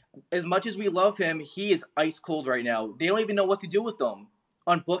Cody. As much as we love him, he is ice cold right now. They don't even know what to do with him.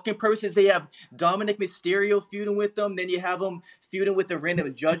 On booking purposes, they have Dominic Mysterio feuding with them. Then you have him feuding with the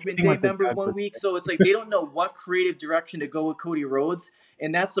random Judgment Day member one week. So it's like they don't know what creative direction to go with Cody Rhodes,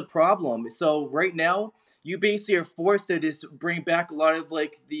 and that's the problem. So right now, you basically are forced to just bring back a lot of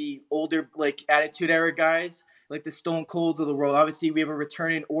like the older like Attitude Era guys, like the Stone Colds of the world. Obviously, we have a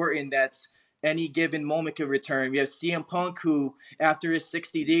returning Orton that's any given moment could return. We have CM Punk who, after his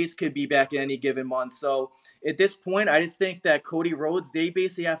 60 days, could be back in any given month. So at this point, I just think that Cody Rhodes, they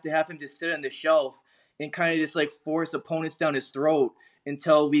basically have to have him just sit on the shelf and kind of just like force opponents down his throat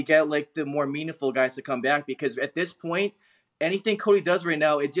until we get like the more meaningful guys to come back. Because at this point, anything Cody does right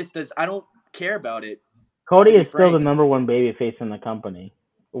now, it just does. I don't care about it. Cody is still the number one babyface in the company,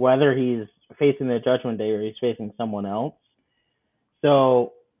 whether he's facing the Judgment Day or he's facing someone else.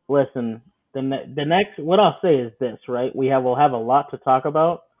 So listen, the next, what I'll say is this, right? We'll have a lot to talk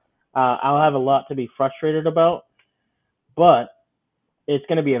about. I'll have a lot to be frustrated about, but it's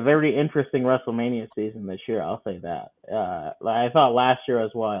going to be a very interesting WrestleMania season this year. I'll say that. I thought last year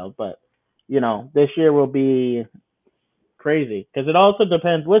was wild, but this year will be crazy because it also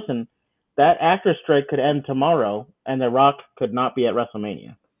depends. Listen, that actor strike could end tomorrow, and The Rock could not be at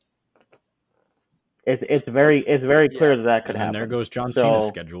WrestleMania. It's very clear that could happen. And there goes John Cena's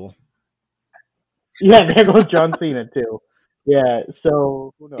schedule. Yeah, there goes John Cena too. Yeah,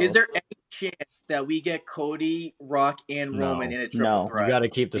 so who knows? Is there any chance that we get Cody, Rock, and Roman in a triple threat? You got to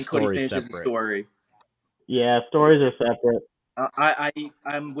keep the story separate. The story. Yeah, stories are separate.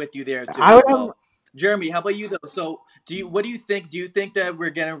 I'm with you there too as well. Jeremy, how about you though? So, what do you think? Do you think that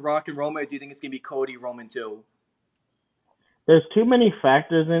we're getting Rock and Roman, or do you think it's gonna be Cody, Roman too? There's too many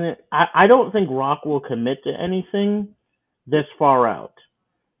factors in it. I don't think Rock will commit to anything this far out.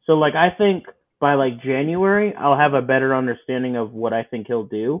 So, like, I think by like January, I'll have a better understanding of what I think he'll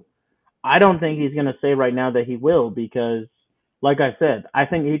do. I don't think he's gonna say right now that he will because, like I said, I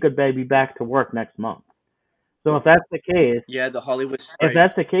think he could be back to work next month. So if that's the case, yeah, the Hollywood strike. If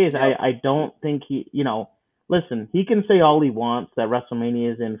that's the case, yep. I don't think he, listen, he can say all he wants that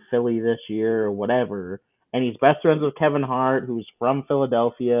WrestleMania is in Philly this year or whatever, and he's best friends with Kevin Hart, who's from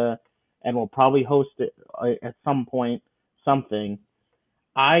Philadelphia, and will probably host it at some point, something.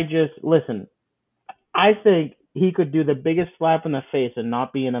 I think he could do the biggest slap in the face and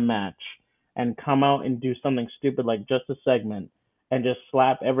not be in a match and come out and do something stupid like just a segment and just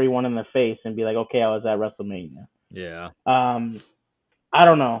slap everyone in the face and be like, okay, I was at WrestleMania. Yeah. I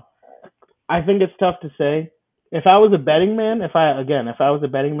don't know. I think it's tough to say. If I was a betting man, if I was a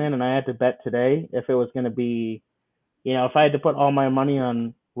betting man and I had to bet today, if it was going to be, if I had to put all my money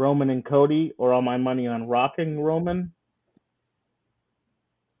on Roman and Cody or all my money on Rock and Roman,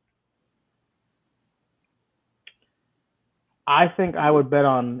 I think I would bet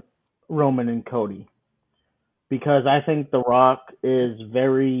on Roman and Cody. Because I think The Rock is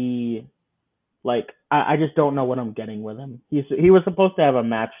very, I just don't know what I'm getting with him. He was supposed to have a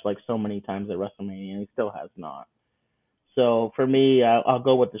match like so many times at WrestleMania, and he still has not. So for me, I'll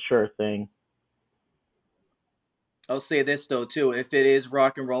go with the sure thing. I'll say this though too: if it is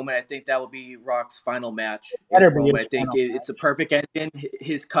Rock and Roman, I think that will be Rock's final match. I think it's a perfect ending.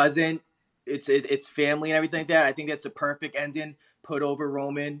 His cousin, it's family and everything like that. I think that's a perfect ending. Put over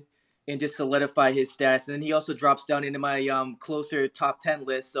Roman and just solidify his stats. And then he also drops down into my closer top 10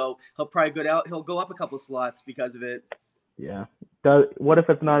 list. So he'll probably he'll go up a couple slots because of it. Yeah. What if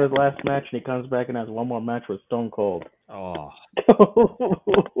it's not his last match and he comes back and has one more match with Stone Cold? Oh.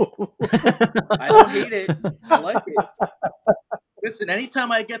 I don't hate it. I like it. Listen,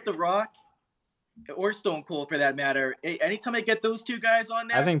 anytime I get The Rock or Stone Cold for that matter, anytime I get those two guys on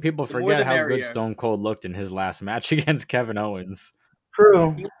there, I think people forget how good Stone Cold looked in his last match against Kevin Owens.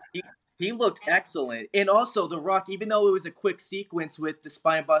 True. He looked excellent. And also, The Rock, even though it was a quick sequence with the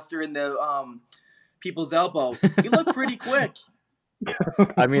spine buster and the people's elbow, he looked pretty quick.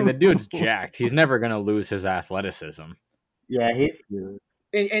 I mean, the dude's jacked. He's never going to lose his athleticism. Yeah, he's good.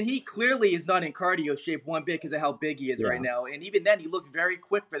 And he clearly is not in cardio shape one bit because of how big he is right now. And even then, he looked very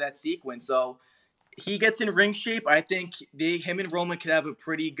quick for that sequence. So he gets in ring shape. I think him and Roman could have a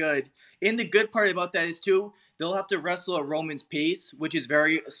pretty good. And the good part about that is, too, they'll have to wrestle at Roman's pace, which is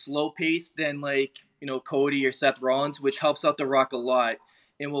very slow paced than Cody or Seth Rollins, which helps out The Rock a lot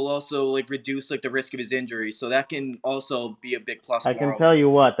and will also reduce the risk of his injury. So that can also be a big plus. I can tell you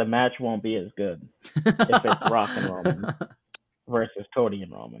what, the match won't be as good if it's Rock and Roman versus Cody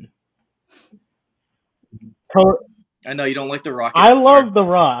and Roman. I know you don't like The Rock. I love The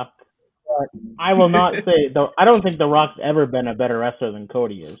Rock. But I will not say though. I don't think The Rock's ever been a better wrestler than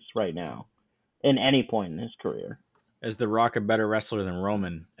Cody is right now, in any point in his career. Is The Rock a better wrestler than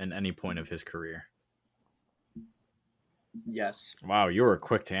Roman in any point of his career? Yes. Wow, you were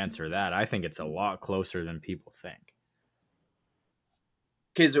quick to answer that. I think it's a lot closer than people think.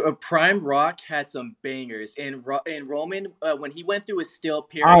 Because Prime Rock had some bangers, and Roman, when he went through his still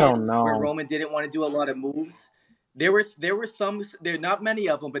I period don't know. where Roman didn't want to do a lot of moves, there were some, there not many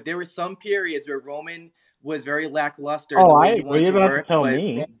of them, but there were some periods where Roman was very lackluster in the way I he agree. wanted You to don't have work. to tell But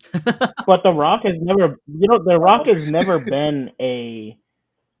me. But The Rock has never, The Rock Oh. has never been a.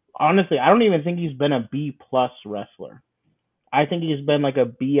 Honestly, I don't even think he's been a B plus wrestler. I think he's been like a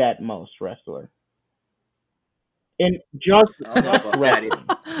B at most wrestler. In just I don't know about that.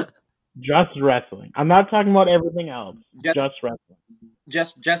 wrestling. Just wrestling. I'm not talking about everything else. Just wrestling.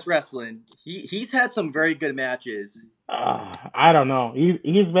 Just wrestling. He's had some very good matches. I don't know.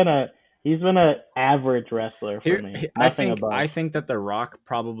 He's been a average wrestler for me. Nothing above. I think that The Rock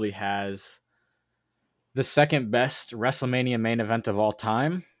probably has the second best WrestleMania main event of all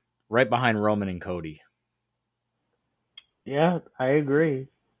time, right behind Roman and Cody. Yeah, I agree.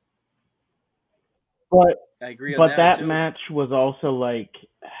 But I agree on that too. match was also like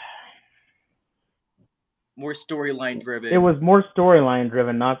more storyline driven. It was more storyline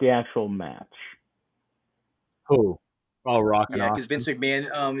driven, not the actual match. Who? Oh, Rock and because Austin. Vince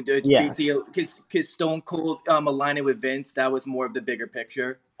McMahon, because Stone Cold aligning with Vince, that was more of the bigger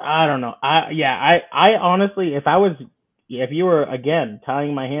picture. I don't know. I honestly, if you were again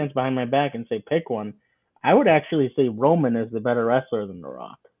tying my hands behind my back and say pick one, I would actually say Roman is the better wrestler than The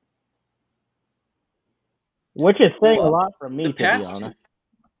Rock, which is saying a lot from me, to be honest.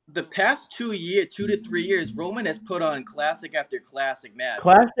 The past 2 to 3 years, Roman has put on classic after classic match.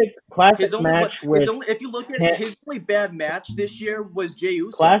 Classic match with. If you look at it, his only bad match this year was Jey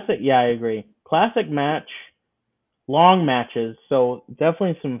Uso. Classic, yeah, I agree. Classic match, long matches, so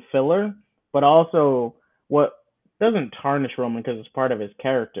definitely some filler, but also what doesn't tarnish Roman because it's part of his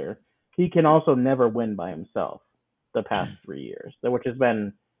character. He can also never win by himself the past 3 years, which has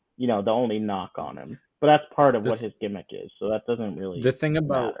been, the only knock on him. But that's part of what his gimmick is, so that doesn't really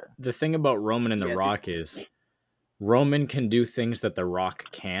matter. The thing about Roman and The Rock is Roman can do things that The Rock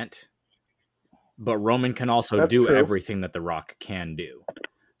can't, but Roman can also do everything that The Rock can do.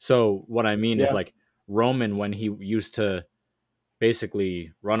 So what I mean is like Roman, when he used to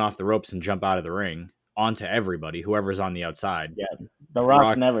basically run off the ropes and jump out of the ring onto everybody, whoever's on the outside. Yeah, The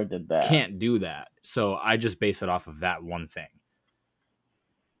Rock never did that. Can't do that. So I just base it off of that one thing.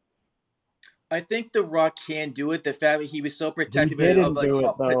 I think The Rock can do it. The fact that he was so protective of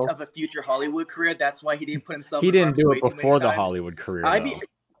a future Hollywood career, that's why he didn't put himself. He didn't do it before the Hollywood career.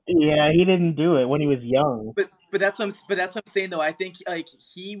 Yeah, he didn't do it when he was young. But that's what I'm saying though. I think like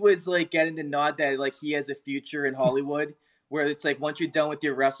he was like getting the nod that like he has a future in Hollywood, where it's like once you're done with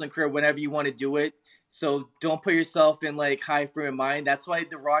your wrestling career, whenever you want to do it. So don't put yourself in like high frame of mind. That's why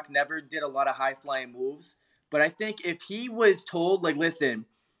The Rock never did a lot of high flying moves. But I think if he was told like, listen,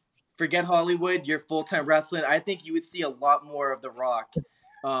 forget Hollywood, you're full-time wrestling, I think you would see a lot more of The Rock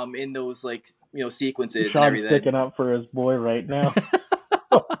in those like sequences and everything. Sticking up for his boy right now.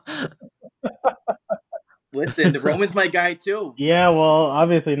 Listen, the Roman's my guy too. Yeah, well,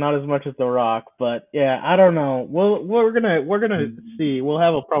 obviously not as much as The Rock, but yeah, I don't know. We're gonna see. We'll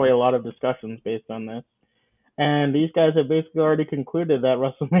have probably a lot of discussions based on this. And these guys have basically already concluded that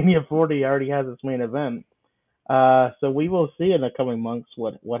WrestleMania 40 already has its main event. So we will see in the coming months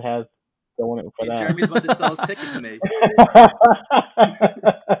what has going for that. Jeremy's about to sell his ticket to me.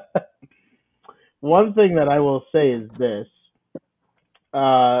 One thing that I will say is this.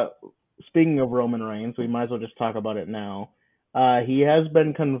 Speaking of Roman Reigns, we might as well just talk about it now. He has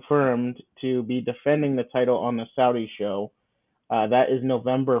been confirmed to be defending the title on the Saudi show. That is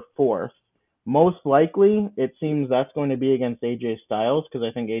November 4th. Most likely, it seems that's going to be against AJ Styles, because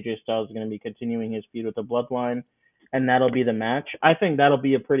I think AJ Styles is going to be continuing his feud with the Bloodline, and that'll be the match. I think that'll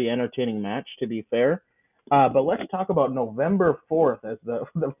be a pretty entertaining match, to be fair. But let's talk about November 4th as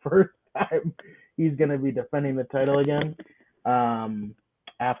the first time he's going to be defending the title again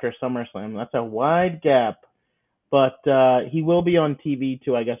after SummerSlam. That's a wide gap. But he will be on TV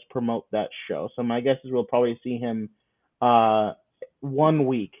to, I guess, promote that show. So my guess is we'll probably see him 1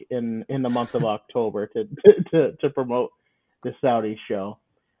 week in the month of October to promote the Saudi show.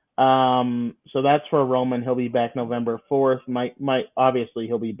 So that's for Roman. He'll be back November 4th. Might obviously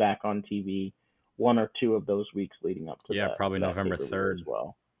he'll be back on TV 1 or 2 of those weeks leading up to that. Yeah, probably November 3rd as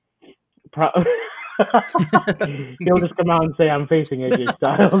well. He'll just come out and say, "I'm facing AJ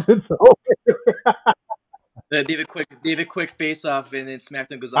Styles." It's over. They have a quick face off, and then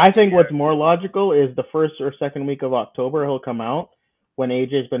SmackDown goes off I the think what's air. more logical is the first or second week of October he'll come out when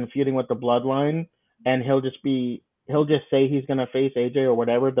AJ's been feuding with the Bloodline, and he'll just say he's gonna face AJ or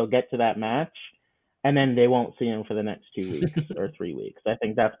whatever. They'll get to that match, and then they won't see him for the next 2 weeks or 3 weeks. I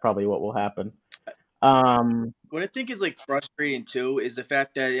think that's probably what will happen. What I think is like frustrating too is the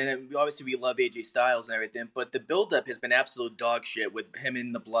fact that, and obviously we love AJ Styles and everything, but the buildup has been absolute dog shit with him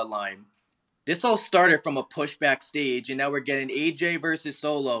in the Bloodline. This all started from a push backstage, and now we're getting AJ versus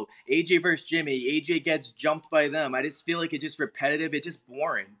Solo, AJ versus Jimmy. AJ gets jumped by them. I just feel like it's just repetitive. It's just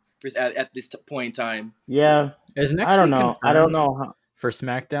boring at this point in time. Yeah, Is I next don't week know. I don't confirmed know. How, for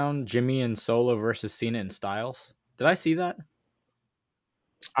SmackDown? Jimmy and Solo versus Cena and Styles. Did I see that?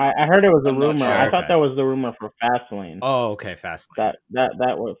 I heard it was a I'm not rumor. sure. I thought Okay. that was the rumor for Fastlane. Oh, okay. Fastlane.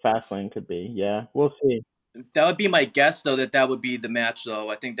 That what Fastlane could be. Yeah, we'll see. That would be my guess, though, that would be the match, though.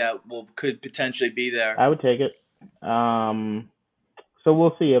 I think that could potentially be there. I would take it. So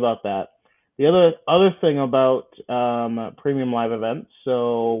we'll see about that. The other thing about premium live events.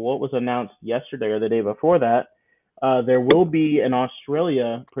 So what was announced yesterday or the day before that? There will be an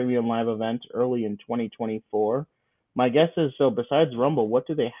Australia premium live event early in 2024. My guess is so. Besides Rumble, what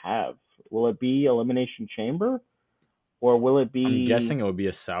do they have? Will it be Elimination Chamber, or will it I'm be guessing it would be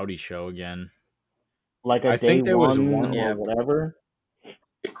a Saudi show again. like a I day think there was one one. or Yeah, whatever? I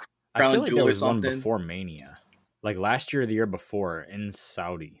feel Crown like there Jewel or was one something. before Mania, like last year or the year before in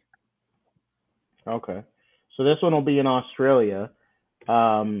Saudi. Okay, so this one will be in Australia,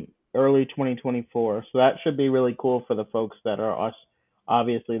 early 2024. So that should be really cool for the folks that are us.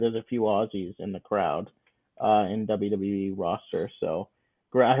 Obviously, there's a few Aussies in the crowd in WWE roster. So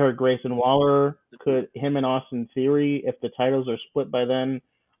I heard Grayson Waller him and Austin Theory, if the titles are split by then,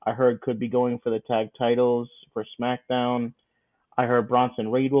 I heard could be going for the tag titles for SmackDown. I heard Bronson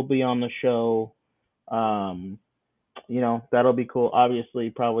Reed will be on the show. Um, that'll be cool. Obviously,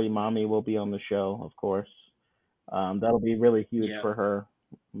 probably Mommy will be on the show, of course. That'll be really huge Yeah. for her,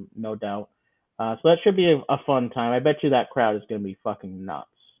 no doubt. So that should be a fun time. I bet you that crowd is going to be fucking nuts,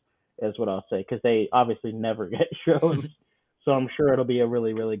 is what I'll say, because they obviously never get shows. So I'm sure it'll be a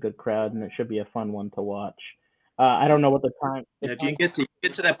really, really good crowd, and it should be a fun one to watch. I don't know what the time. Yeah, if you can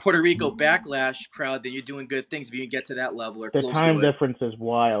get to that Puerto Rico backlash crowd, then you're doing good things. If you can get to that level or The close time to it. difference is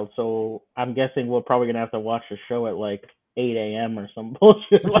wild, so I'm guessing we're probably gonna have to watch the show at like 8 a.m. or some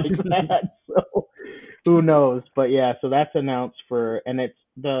bullshit like that. So who knows? But yeah, so that's announced for, and it's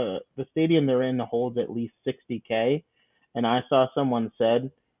the stadium they're in holds at least 60K, and I saw someone said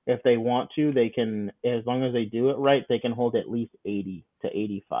if they want to, they can, as long as they do it right, they can hold at least 80 to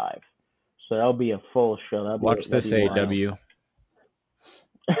 85. So that'll be a full show. Watch That'd this, be wild. AW. You're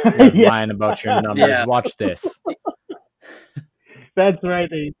Yeah, lying about your numbers. Yeah. Watch this. that's right.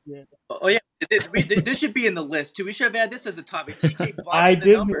 They, Oh yeah, this should be in the list too. We should have had this as a topic. TK I botching the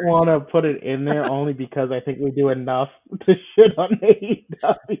didn't want numbers. to put it in there only because I think we do enough to shit on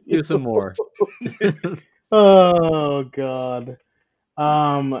AEW. Do some more. Oh God.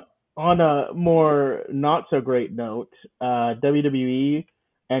 On a more not so great note, WWE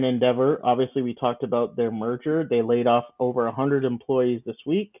and Endeavor. Obviously, we talked about their merger. They laid off over 100 employees this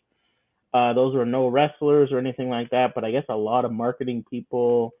week. Those were no wrestlers or anything like that, but I guess a lot of marketing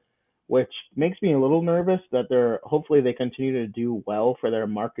people, which makes me a little nervous that hopefully they continue to do well for their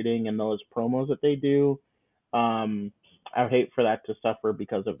marketing and those promos that they do. I would hate for that to suffer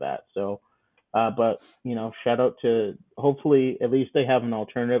because of that. So, but shout out to, hopefully at least they have an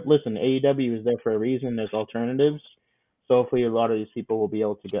alternative. Listen, AEW is there for a reason. There's alternatives. So hopefully a lot of these people will be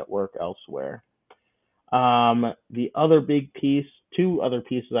able to get work elsewhere. The other big piece, two other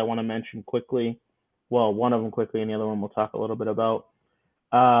pieces I want to mention quickly. Well, one of them quickly, and the other one we'll talk a little bit about.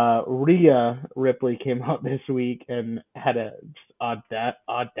 Rhea Ripley came out this week and had a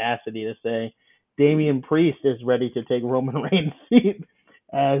audacity to say Damian Priest is ready to take Roman Reigns' seat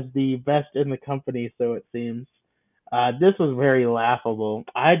as the best in the company, so it seems. This was very laughable.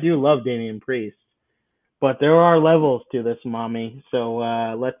 I do love Damian Priest, but there are levels to this, mommy. So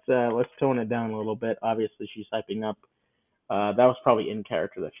let's tone it down a little bit. Obviously, she's hyping up. That was probably in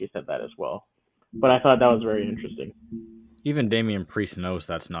character that she said that as well. But I thought that was very interesting. Even Damian Priest knows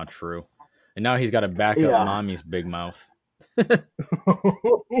that's not true. And now he's got to back up Yeah. mommy's big mouth.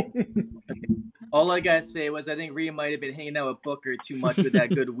 All I gotta say was I think Rhea might have been hanging out with Booker too much with that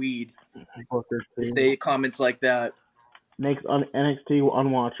good weed Booker to T. say comments like that. Makes NXT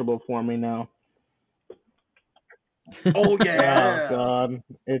unwatchable for me now. Oh Oh yeah. God,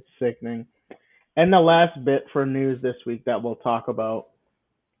 it's sickening. And the last bit for news this week that we'll talk about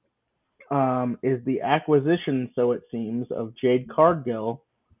is the acquisition, so it seems, of Jade Cargill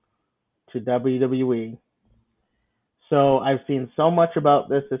to WWE. So I've seen so much about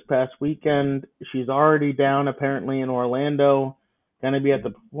this past weekend. She's already down apparently in Orlando. Going to be at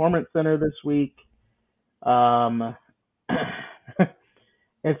the Performance Center this week. Um,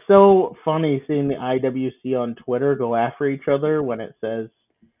 it's so funny seeing the IWC on Twitter go after each other when it says,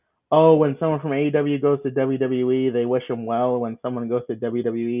 "Oh, when someone from AEW goes to WWE, they wish them well. When someone goes to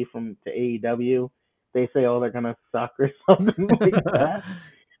WWE to AEW, they say, oh, they're gonna suck or something like that."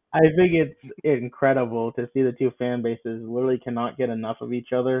 I think it's incredible to see the two fan bases literally cannot get enough of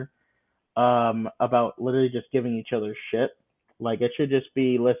each other. About literally just giving each other shit. Like it should just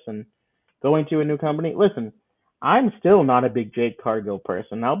be, listen, going to a new company. Listen, I'm still not a big Jade Cargill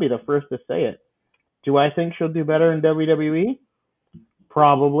person. I'll be the first to say it. Do I think she'll do better in WWE?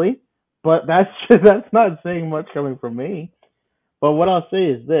 Probably, but that's not saying much coming from me. But what I'll say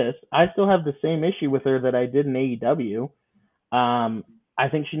is this: I still have the same issue with her that I did in AEW. I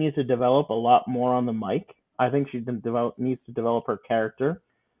think she needs to develop a lot more on the mic. I think needs to develop her character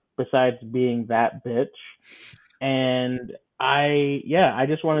besides being that bitch. And I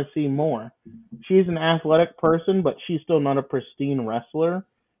just want to see more. She's an athletic person, but she's still not a pristine wrestler.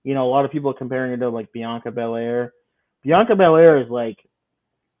 You know, a lot of people are comparing her to like Bianca Belair. Bianca Belair is like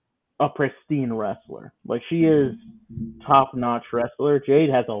a pristine wrestler. Like she is top notch wrestler.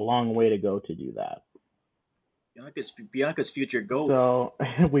 Jade has a long way to go to do that. Bianca's future goat. So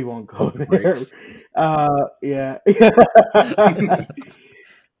we won't go there. Yeah.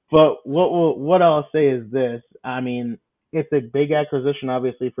 But what I'll say is this. I mean, it's a big acquisition,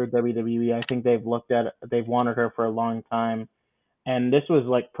 obviously, for WWE. I think they've wanted her for a long time, and this was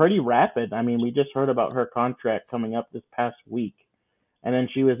like pretty rapid. I mean, we just heard about her contract coming up this past week, and then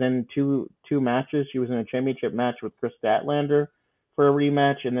she was in two matches. She was in a championship match with Chris Statlander for a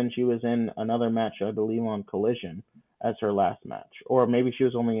rematch, and then she was in another match, I believe, on Collision as her last match, or maybe she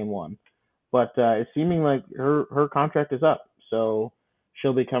was only in one. But it's seeming like her contract is up, so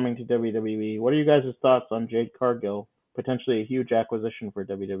she'll be coming to WWE. What are you guys' thoughts on Jade Cargill? Potentially a huge acquisition for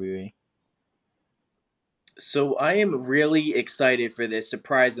WWE. So I am really excited for this,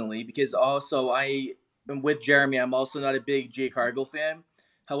 surprisingly, because also I am with Jeremy. I'm also not a big Jade Cargill fan.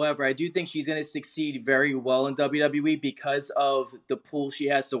 However, I do think she's going to succeed very well in WWE because of the pool she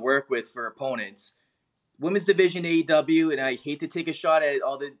has to work with for opponents. Women's division AEW, and I hate to take a shot at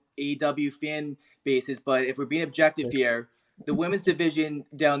all the AEW fan bases, but if we're being objective here, the women's division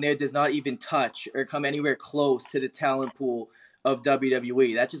down there does not even touch or come anywhere close to the talent pool of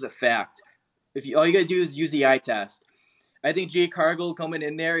WWE. That's just a fact. All you gotta do is use the eye test. I think Jade Cargill coming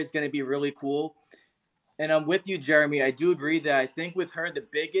in there is going to be really cool. And I'm with you, Jeremy. I do agree that I think with her, the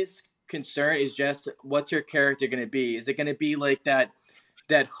biggest concern is just what's her character going to be. Is it going to be like that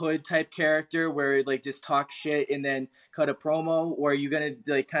hood type character where like just talk shit and then cut a promo, or are you gonna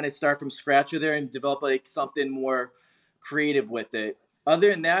like kind of start from scratch with her and develop like something more creative with it? Other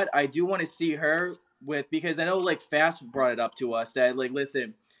than that, I do want to see her because I know like Fast brought it up to us that like,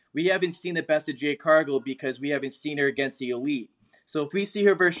 listen, we haven't seen the best of Jade Cargill because we haven't seen her against the Elite. So if we see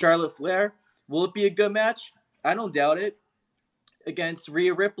her versus Charlotte Flair, will it be a good match? I don't doubt it. Against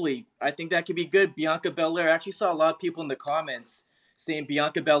Rhea Ripley, I think that could be good. Bianca Belair, I actually saw a lot of people in the comments saying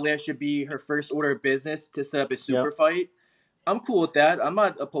Bianca Belair should be her first order of business to set up a super fight. I'm cool with that. I'm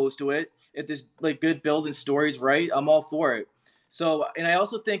not opposed to it. If there's like good building stories, right, I'm all for it. So, and I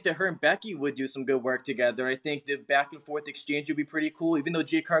also think that her and Becky would do some good work together. I think the back and forth exchange would be pretty cool. Even though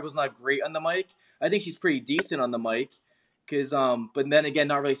Jade Cargill's not great on the mic, I think she's pretty decent on the mic. But then again,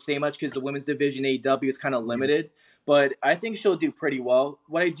 not really say much because the women's division AEW is kind of limited. But I think she'll do pretty well.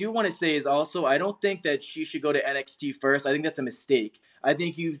 What I do want to say is also, I don't think that she should go to NXT first. I think that's a mistake. I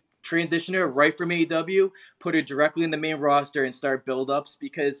think you transition her right from AEW, put her directly in the main roster and start build-ups,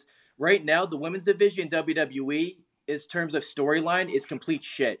 because right now the women's division WWE, in terms of storyline, is complete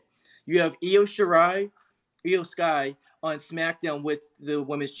shit. You have Io Sky on SmackDown with the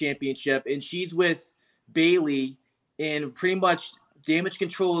Women's Championship, and she's with Bayley in pretty much damage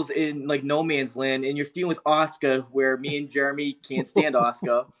controls in like no man's land, and you're feuding with Asuka, where me and Jeremy can't stand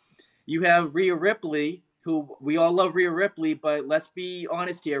Asuka. You have Rhea Ripley, who we all love Rhea Ripley, but let's be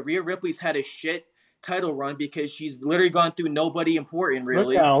honest here. Rhea Ripley's had a shit title run because she's literally gone through nobody important,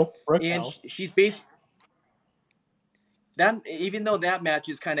 really. Raquel. She's based that, even though that match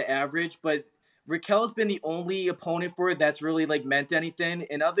is kind of average, but Raquel's been the only opponent for it that's really like meant anything.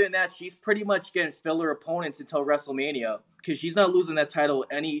 And other than that, she's pretty much getting filler opponents until WrestleMania because she's not losing that title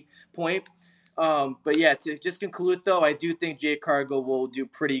at any point. But yeah, to just conclude though, I do think Jade Cargill will do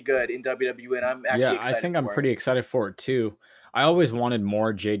pretty good in WWE, and I'm actually excited. I think I'm pretty excited for it too. I always wanted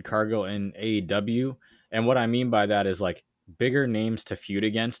more Jade Cargill in AEW, and what I mean by that is like bigger names to feud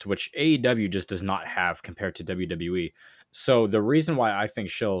against, which AEW just does not have compared to WWE. So the reason why I think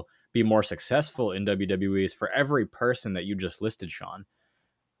she'll be more successful in WWE is for every person that you just listed, Sean,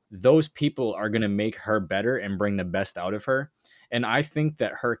 those people are going to make her better and bring the best out of her. And I think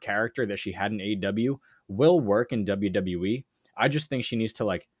that her character that she had in AEW will work in WWE. I just think she needs to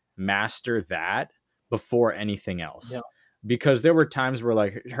like master that before anything else. Yeah. Because there were times where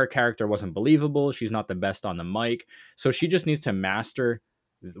like her character wasn't believable. She's not the best on the mic. So she just needs to master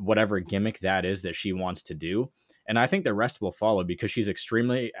whatever gimmick that is that she wants to do. And I think the rest will follow because she's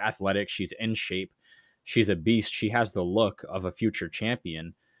extremely athletic. She's in shape. She's a beast. She has the look of a future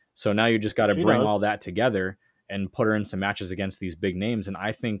champion. So now you just got to bring all that together and put her in some matches against these big names. And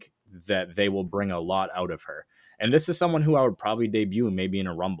I think that they will bring a lot out of her. And this is someone who I would probably debut maybe in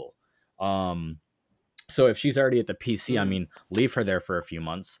a Rumble. So if she's already at the PC, I mean, leave her there for a few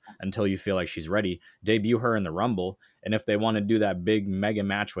months until you feel like she's ready. Debut her in the Rumble. And if they want to do that big mega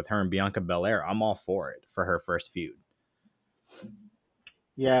match with her and Bianca Belair, I'm all for it for her first feud.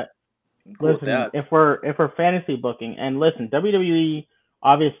 Yeah. Listen, if we're fantasy booking, and listen, WWE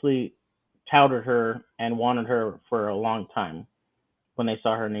obviously touted her and wanted her for a long time when they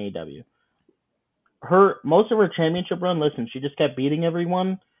saw her in AEW. Most of her championship run, listen, she just kept beating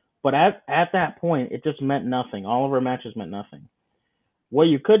everyone, but at that point, it just meant nothing. All of her matches meant nothing. What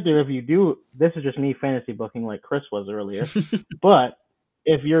you could do if you do, this is just me fantasy booking like Chris was earlier, but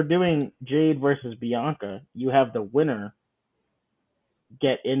if you're doing Jade versus Bianca, you have the winner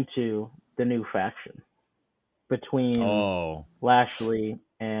get into the new faction between Lashley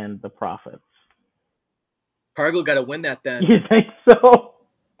and the Profits. Cargill got to win that then. You think so?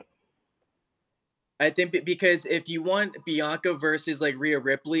 I think because if you want Bianca versus like Rhea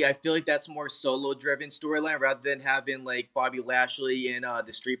Ripley, I feel like that's more solo driven storyline rather than having like Bobby Lashley and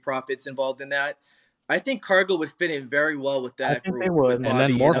the Street Profits involved in that. I think Cargill would fit in very well with that I think group. they would. And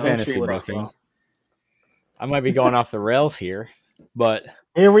then more fantasy booking. I might be going off the rails here, but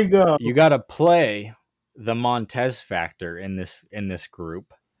here we go. You got to play the Montez factor in this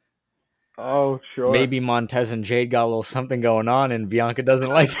group. Oh, sure. Maybe Montez and Jade got a little something going on, and Bianca doesn't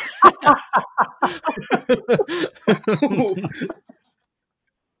like it.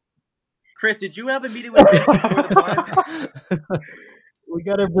 Chris, did you have a meeting with Vince before the pod? We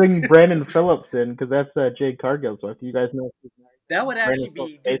got to bring Brandon Phillips in because that's Jade Cargill's wife. You guys know she's married. That would actually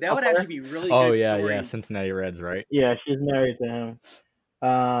be, dude. That would actually be really good. Oh yeah, story. Yeah. Cincinnati Reds, right? Yeah, she's married to him.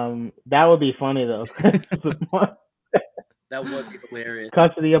 That would be funny though. That would be hilarious.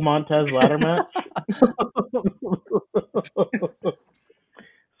 Custody of Montez ladder match.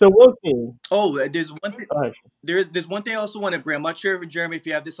 So we'll see. Oh, there's one thing. There's one thing I also want to bring. I'm not sure, Jeremy, if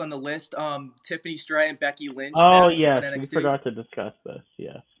you have this on the list. Tiffany Stratton, Becky Lynch. Oh yes, we forgot to discuss this.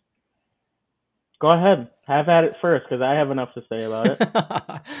 Yes. Go ahead. Have at it first, because I have enough to say about it.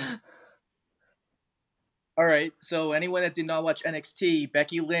 All right. So anyone that did not watch NXT,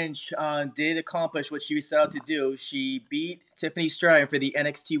 Becky Lynch did accomplish what she was set out to do. She beat Tiffany Stratton for the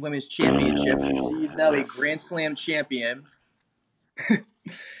NXT Women's Championship. She is now a Grand Slam champion.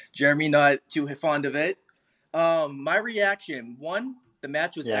 Jeremy not too fond of it. My reaction, one, the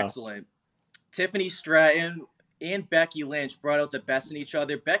match was excellent. Tiffany Stratton and Becky Lynch brought out the best in each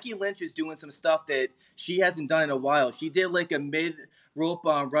other. Becky Lynch is doing some stuff that she hasn't done in a while. She did like a mid-rope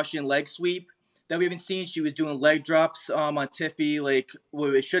Russian leg sweep that we haven't seen. She was doing leg drops on Tiffy, like,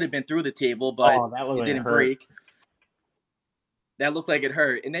 well, it should have been through the table, but it didn't break. That looked like it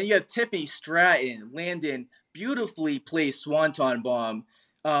hurt. And then you have Tiffany Stratton landing beautifully placed swanton bomb,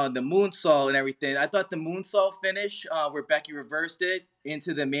 the moonsault and everything. I thought the moonsault finish where Becky reversed it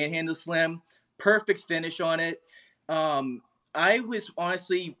into the manhandle slam, perfect finish on it. I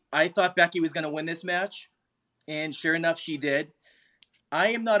thought Becky was going to win this match, and sure enough, she did. I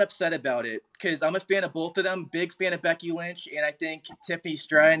am not upset about it because I'm a fan of both of them, big fan of Becky Lynch, and I think Tiffany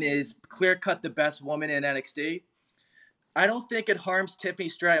Stratton is clear-cut the best woman in NXT. I don't think it harms Tiffany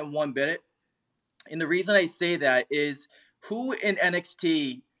Stratton one bit. And the reason I say that is who in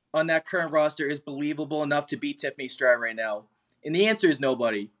NXT on that current roster is believable enough to beat Tiffany Stratton right now? And the answer is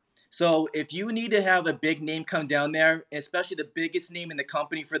nobody. So if you need to have a big name come down there, especially the biggest name in the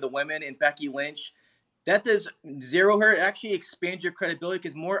company for the women in Becky Lynch, that does zero her. It actually expands your credibility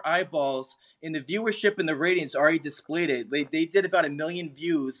because more eyeballs in the viewership and the ratings already displayed it. They did about 1 million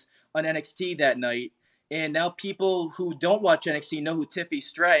views on NXT that night. And now people who don't watch NXT know who Tiffany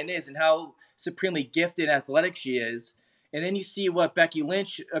Stratton is and how supremely gifted and athletic she is. And then you see what Becky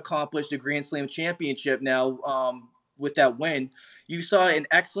Lynch accomplished, a Grand Slam championship now with that win. You saw an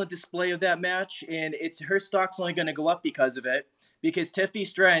excellent display of that match, and her stock's only going to go up because of it, because Tiffany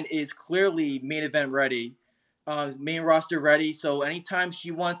Stratton is clearly main event ready. main roster ready. So anytime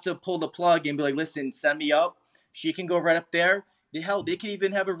she wants to pull the plug and be like, listen, send me up, she can go right up there. Hell, they could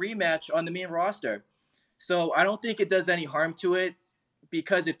even have a rematch on the main roster. So I don't think it does any harm to it,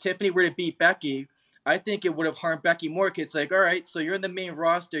 because if Tiffany were to beat Becky, I think it would have harmed Becky more. 'Cause it's like, all right, so you're in the main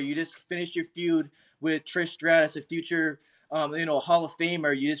roster. You just finished your feud with Trish Stratus, a future, Hall of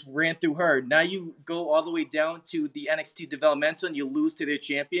Famer. You just ran through her. Now you go all the way down to the NXT developmental and you lose to their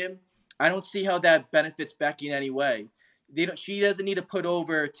champion. I don't see how that benefits Becky in any way. She doesn't need to put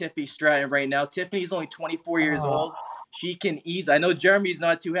over Tiffany Stratton right now. Tiffany's only 24 years old. She can ease. I know Jeremy's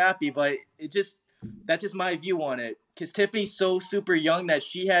not too happy, but that's just my view on it. Because Tiffany's so super young that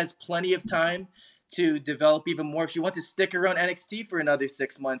she has plenty of time to develop even more. If she wants to stick around NXT for another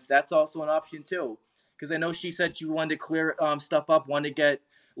 6 months, that's also an option too. Because I know she said she wanted to clear stuff up, wanted to get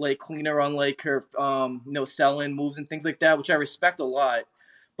like cleaner on like her selling moves and things like that, which I respect a lot.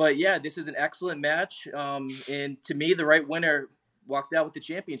 But yeah, this is an excellent match, and to me, the right winner walked out with the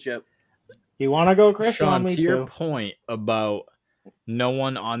championship. You want to go, Chris? Sean, to your point about no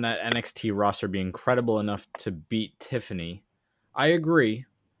one on that NXT roster being credible enough to beat Tiffany, I agree.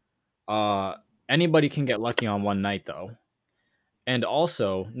 Anybody can get lucky on one night, though. And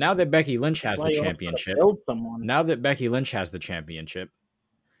also, now that Becky Lynch has the championship,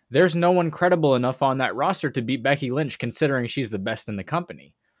 there's no one credible enough on that roster to beat Becky Lynch, considering she's the best in the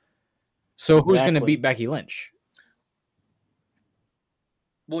company. So who's going to beat Becky Lynch?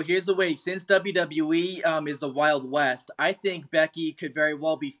 Well, here's the way. Since WWE is the Wild West, I think Becky could very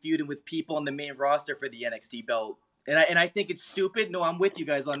well be feuding with people on the main roster for the NXT belt. And I think it's stupid. No, I'm with you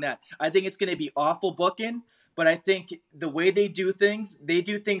guys on that. I think it's going to be awful booking, but I think the way they do things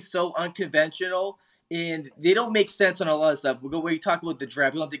so unconventional, and they don't make sense on a lot of stuff. When you talk about the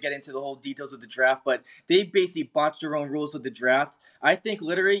draft, we don't have to get into the whole details of the draft, but they basically botched their own rules of the draft. I think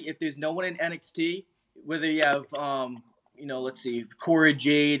literally if there's no one in NXT, whether you have let's see, Cora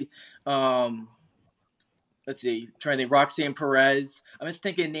Jade, trying to think, Roxanne Perez. I'm just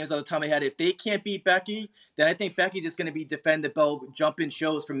thinking names off the top of my head. If they can't beat Becky, then I think Becky's just going to be defend the belt, jumping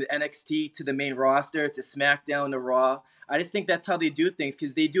shows from the NXT to the main roster to SmackDown to Raw. I just think that's how they do things,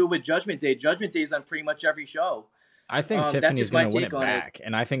 because they do it with Judgment Day. Judgment Day is on pretty much every show. I think Tiffany's going to win it back,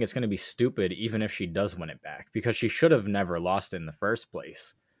 and I think it's going to be stupid even if she does win it back, because she should have never lost in the first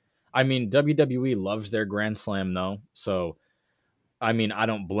place. I mean, WWE loves their Grand Slam, though, so I mean, I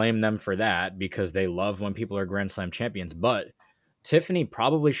don't blame them for that, because they love when people are Grand Slam champions, but Tiffany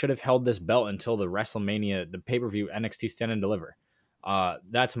probably should have held this belt until the Wrestlemania, the pay-per-view NXT Stand and Deliver.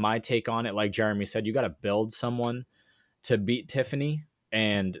 That's my take on it. Like Jeremy said, you got to build someone to beat Tiffany,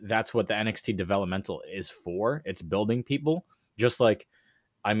 and that's what the NXT developmental is for. It's building people. Just like,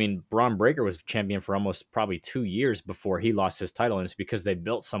 I mean, Braun Breaker was champion for almost probably 2 years before he lost his title, and it's because they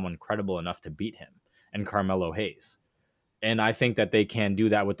built someone credible enough to beat him, and Carmelo Hayes. And I think that they can do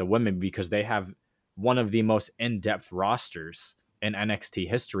that with the women, because they have one of the most in-depth rosters in NXT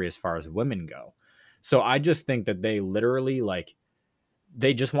history as far as women go. So I just think that they literally,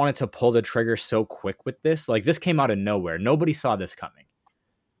 they just wanted to pull the trigger so quick with this. Like, this came out of nowhere. Nobody saw this coming.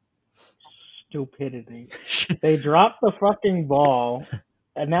 Stupidity. They dropped the fucking ball,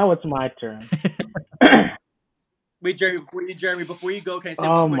 and now it's my turn. Wait, Jeremy, before you go, can I say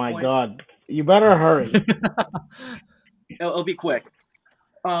one quick point? Oh my God. You better hurry. It'll be quick.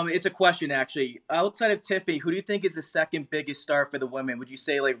 It's a question, actually. Outside of Tiffany, who do you think is the second biggest star for the women? Would you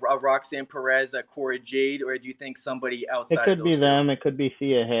say like Roxanne Perez, Cora Jade, or do you think somebody outside? It could be them. It could be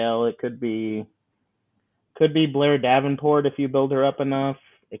Thea Hale. It could be Blair Davenport if you build her up enough.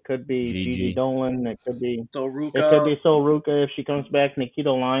 It could be Gigi Dolan. It could be Sol Ruca if she comes back.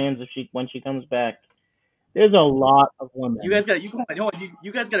 Nikita Lyons when she comes back. There's a lot of women. You guys got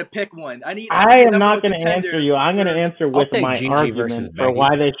to pick one. I am not going to answer you. I'm going to answer with my argument for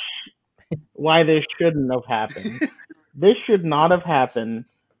why this shouldn't have happened. This should not have happened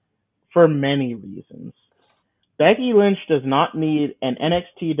for many reasons. Becky Lynch does not need an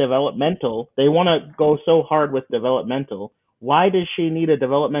NXT developmental. They want to go so hard with developmental. Why does she need a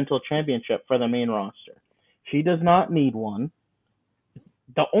developmental championship for the main roster? She does not need one.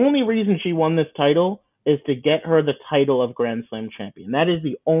 The only reason she won this title is to get her the title of Grand Slam champion. That is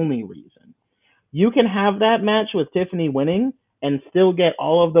the only reason. You can have that match with Tiffany winning and still get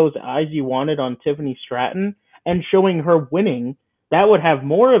all of those eyes you wanted on Tiffany Stratton, and showing her winning, that would have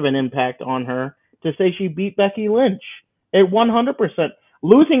more of an impact on her to say she beat Becky Lynch. It 100%.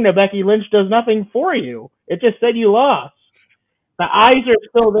 Losing to Becky Lynch does nothing for you. It just said you lost. The eyes are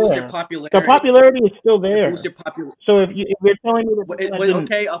still there. The popularity is still there. So if you're telling me that...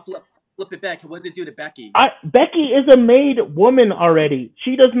 Okay, I'll flip it back. What does it do to Becky? Becky is a made woman already.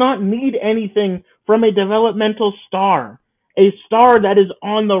 She does not need anything from a developmental star. A star that is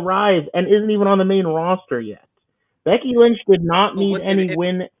on the rise and isn't even on the main roster yet. Becky Lynch did not need any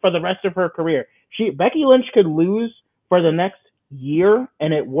win for the rest of her career. Becky Lynch could lose for the next year,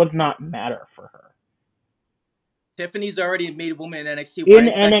 and it would not matter for her. Tiffany's already a made woman in NXT. In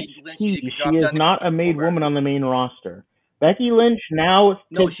NXT, she is not a made woman on the main roster. Becky Lynch now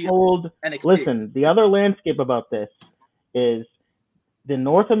told, listen, the other landscape about this is the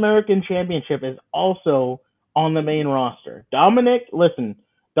North American Championship is also on the main roster. Dominic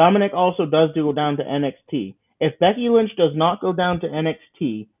also does go down to NXT. If Becky Lynch does not go down to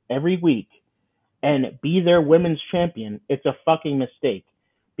NXT every week and be their women's champion, it's a fucking mistake.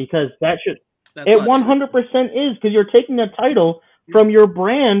 Because it 100% is, because you're taking a title from your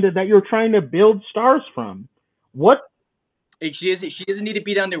brand that you're trying to build stars from. What? She doesn't need to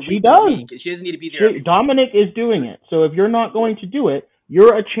be down there week to week. She doesn't need to be there. Dominic is doing it. So if you're not going to do it,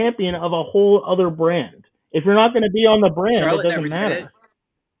 you're a champion of a whole other brand. If you're not going to be on the brand, it doesn't matter.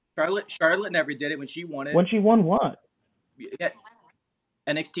 Charlotte never did it when she won it. When she won what? Yeah.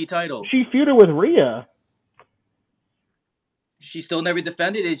 NXT title. She feuded with Rhea. She still never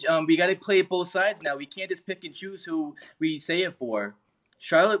defended it. We got to play both sides now. We can't just pick and choose who we say it for.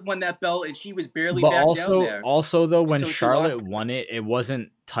 Charlotte won that belt, and she was barely back down there. Also, though, when Charlotte won it, it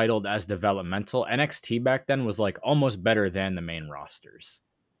wasn't titled as developmental. NXT back then was like almost better than the main rosters.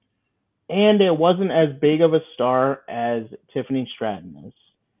 And it wasn't as big of a star as Tiffany Stratton is.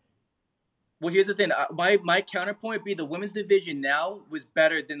 Well, here's the thing. My counterpoint would be the women's division now was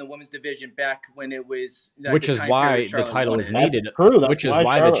better than the women's division back when it was. Which is why the title is needed. Which is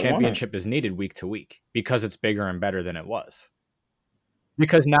why the championship is needed week to week, because it's bigger and better than it was.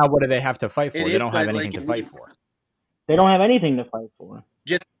 Because now what do they have to fight for? They don't have anything to fight for. They don't have anything to fight for.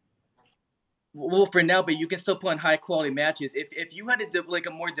 Well, for now, but you can still put on high quality matches. If you had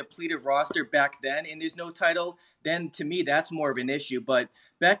a more depleted roster back then and there's no title, then to me that's more of an issue. But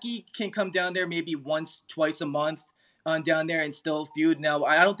Becky can come down there maybe once, twice a month down there and still feud. Now,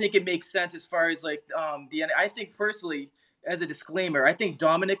 I don't think it makes sense as far as I think personally, as a disclaimer, I think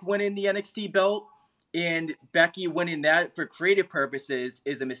Dominic winning the NXT belt and Becky winning that for creative purposes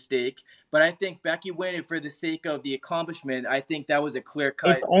is a mistake. But I think Becky winning for the sake of the accomplishment, I think that was a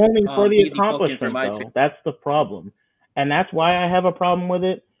clear-cut It's only for the accomplishment, though. That's the problem. And that's why I have a problem with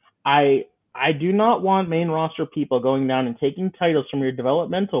it. I do not want main roster people going down and taking titles from your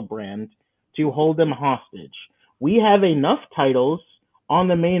developmental brand to hold them hostage. We have enough titles on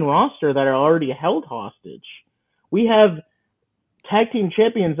the main roster that are already held hostage. We have tag team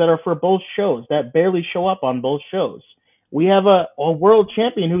champions that are for both shows that barely show up on both shows. We have a world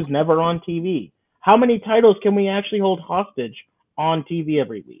champion who's never on TV. How many titles can we actually hold hostage on TV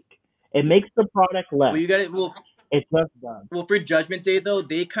every week? It makes the product less. It's just done. Well, for Judgment Day, though,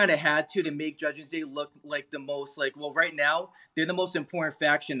 they kind of had to make Judgment Day look like the most, right now, they're the most important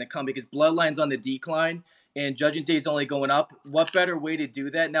faction to come because Bloodline's on the decline and Judgment Day's only going up. What better way to do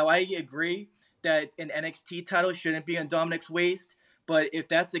that? Now, I agree that an NXT title shouldn't be on Dominic's waist. But if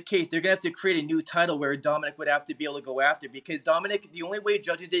that's the case, they're going to have to create a new title where Dominic would have to be able to go after. Because Dominic, the only way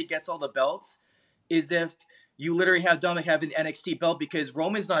Judgment Day gets all the belts is if you literally have Dominic have an NXT belt because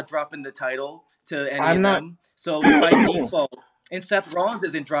Roman's not dropping the title to any of them. So by default, and Seth Rollins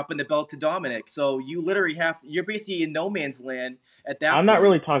isn't dropping the belt to Dominic. So you literally you're basically in no man's land at that point. I'm not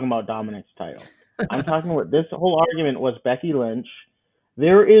really talking about Dominic's title. I'm talking about this whole argument was Becky Lynch.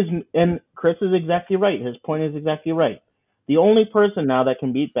 And Chris is exactly right. His point is exactly right. The only person now that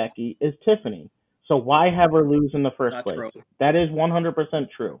can beat Becky is Tiffany. So why have her lose in the first place? True. That is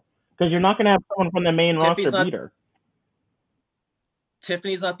 100% true. Because you're not going to have someone from the main roster beat her.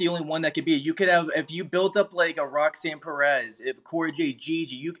 Tiffany's not the only one that could beat. You could have, if you build up like a Roxanne Perez, if Cora J,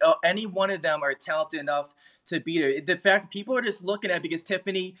 Gigi, any one of them are talented enough to beat her. The fact people are just looking at because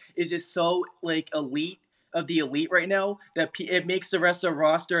Tiffany is just so elite of the elite right now that it makes the rest of the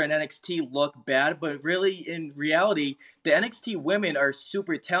roster and NXT look bad, but really in reality the NXT women are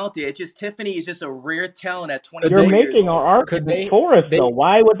super talented. It's just Tiffany is just a rare talent at 24 You're years making our argument for us though.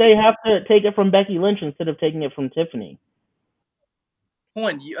 Why would they have to take it from Becky Lynch instead of taking it from Tiffany?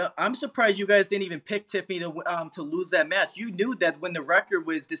 I'm surprised you guys didn't even pick Tiffany to lose that match. You knew that when the record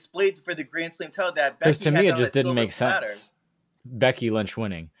was displayed for the Grand Slam title that Becky to me it just didn't make sense. Becky Lynch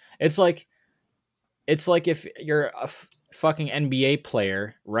winning. It's like if you're a fucking NBA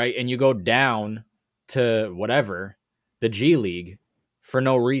player, right, and you go down to whatever, the G League, for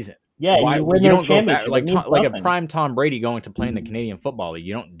no reason. Yeah, you don't go back like a prime Tom Brady going to play in the Canadian Football League.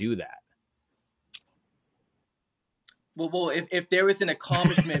 You don't do that. Well, if there was an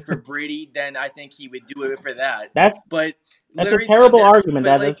accomplishment for Brady, then I think he would do it for that. That's But that's a literally, terrible that's argument.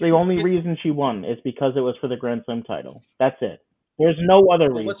 but That's like, the only because, reason she won is because it was for the Grand Slam title. That's it. There's no other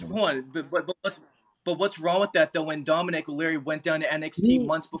but what's reason. hold on, but what's wrong with that though? When Dominic literally went down to NXT He,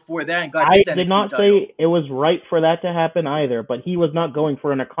 months before that and got I his did NXT not title. say it was right for that to happen either, but he was not going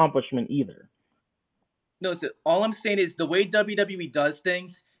for an accomplishment either. No, so all I'm saying is the way WWE does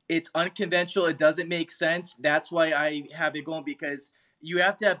things, it's unconventional. It doesn't make sense. That's why I have it going, because you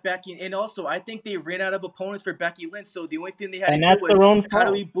have to have Becky. And also, I think they ran out of opponents for Becky Lynch. So the only thing they had to And do that's their was, own how do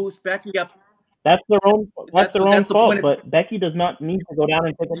fault. we boost Becky up? That's their own. That's their own That's the fault. point. But Becky does not need to go down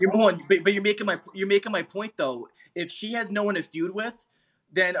and take a You're title. on, but you're making my point though. If she has no one to feud with,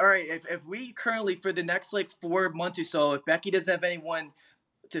 then all right. If we currently for the next like 4 months or so, if Becky doesn't have anyone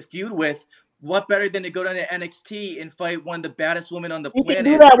to feud with, what better than to go down to NXT and fight one of the baddest women on the She can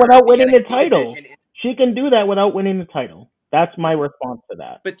do planet that for without the winning the NXT title. division? She can do that without winning the title. That's my response to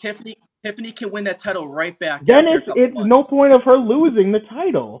that. But Tiffany can win that title right back Then after a couple it's no months. point of her losing the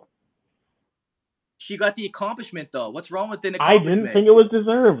title. She got the accomplishment though. What's wrong with an I didn't accomplishment? think it was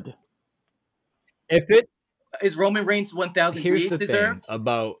deserved. If it Is Roman Reigns Here's 1003 the thing deserved?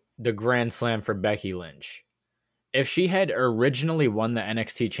 about the Grand Slam for Becky Lynch. If she had originally won the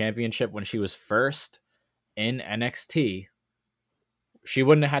NXT championship when she was first in NXT, she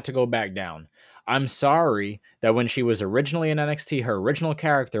wouldn't have had to go back down. I'm sorry that when she was originally in NXT, her original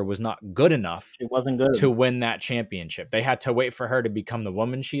character was not good enough She wasn't good. to win that championship. They had to wait for her to become the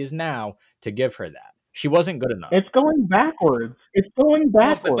woman she is now to give her that. She wasn't good enough. It's going backwards. It's going Oh,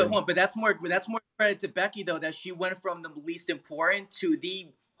 backwards. but that's more credit to Becky though, that she went from the least important to the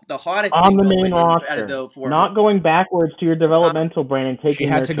hottest On thing the main going out of roster. the for her. Not going backwards to your developmental brand and She taking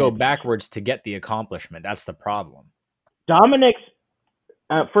had their to go championship. backwards to get the accomplishment. That's the problem. Dominic's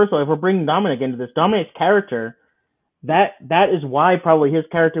first of all, if we're bringing Dominic into this, Dominic's character, that is why probably his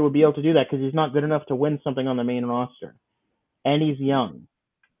character would be able to do that, because he's not good enough to win something on the main roster, and he's young.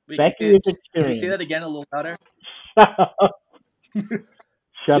 Wait, Becky is can you say experienced. that again a little louder?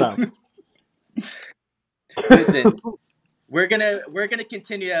 Shut up. Listen, we're gonna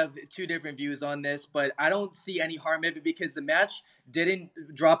continue to have two different views on this, but I don't see any harm in it because the match didn't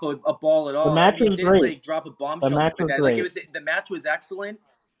drop a ball at all. The match I mean, it was didn't great. like drop a The bombshell match like was that. Like great. the match was excellent.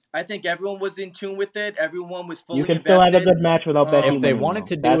 I think everyone was in tune with it. Everyone was You fully can still have a invested. good match without Becky If they winning. wanted Though.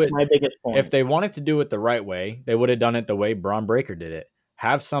 to do That's it, my biggest point. if they wanted to do it the right way, they would have done it the way Braun Breaker did it.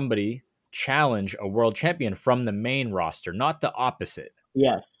 Have somebody challenge a world champion from the main roster, not the opposite.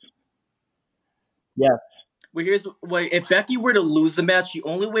 Yes. Yes. Well, here's what: if Becky were to lose the match, the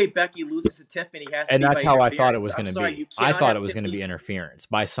only way Becky loses to Tiffany has to And be that's by how I interference. thought it was I'm going to sorry, be. you I cannot thought have it was going to Tiffany. be interference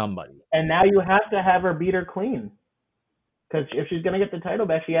by somebody. And now you have to have her beat her clean. Because if she's going to get the title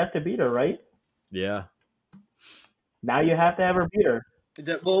back, she has to beat her, right? Yeah. Now you have to have her beat her.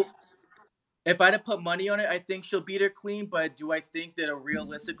 Well, if I had to put money on it, I think she'll beat her clean. But do I think that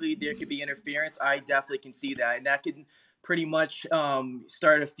realistically there could be interference? I definitely can see that, and that could pretty much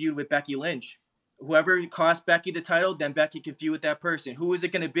start a feud with Becky Lynch. Whoever cost Becky the title, then Becky can feud with that person. Who is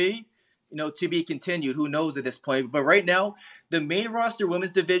it going to be? To be continued. Who knows at this point? But right now, the main roster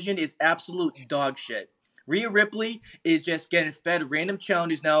women's division is absolute dog shit. Rhea Ripley is just getting fed random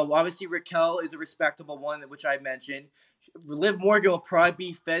challenges now. Obviously, Raquel is a respectable one, which I mentioned. Liv Morgan will probably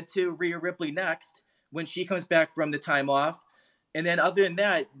be fed to Rhea Ripley next when she comes back from the time off. And then other than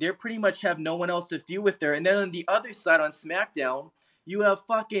that, they pretty much have no one else to feud with her. And then on the other side on SmackDown, you have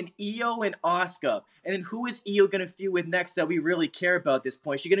fucking Io and Asuka. And then who is Io going to feud with next that we really care about at this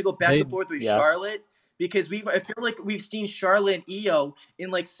point? She's going to go back and forth with Charlotte? Because I feel like we've seen Charlotte and Io in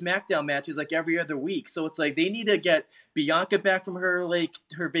like SmackDown matches like every other week. So it's like they need to get Bianca back from her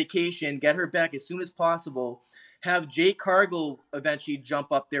vacation, get her back as soon as possible. Have Jade Cargill eventually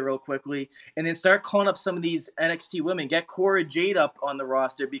jump up there real quickly, and then start calling up some of these NXT women. Get Cora Jade up on the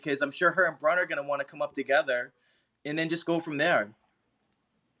roster because I'm sure her and Braun are going to want to come up together, and then just go from there.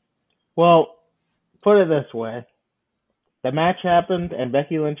 Well, put it this way. The match happened, and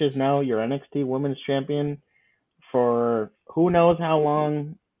Becky Lynch is now your NXT Women's Champion for who knows how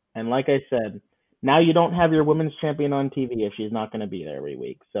long. And like I said, now you don't have your Women's Champion on TV if she's not going to be there every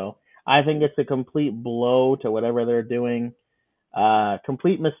week. So I think it's a complete blow to whatever they're doing.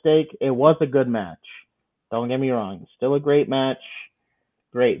 Complete mistake. It was a good match. Don't get me wrong. Still a great match.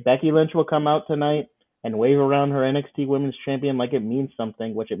 Great. Becky Lynch will come out tonight and wave around her NXT Women's Champion like it means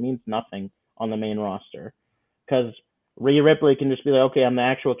something, which it means nothing on the main roster. Because Rhea Ripley can just be like, okay, I'm the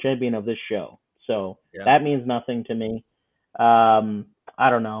actual champion of this show. So that means nothing to me. I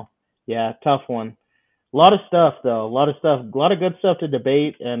don't know. Yeah, tough one. A lot of stuff, though. A lot of good stuff to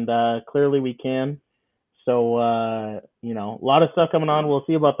debate, and clearly we can. So, a lot of stuff coming on. We'll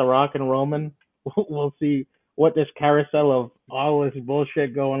see about The Rock and Roman. We'll see what this carousel of all this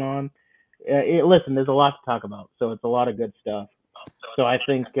bullshit going on. Listen, there's a lot to talk about, so it's a lot of good stuff. So I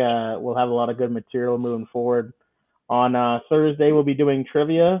think we'll have a lot of good material moving forward. On Thursday, we'll be doing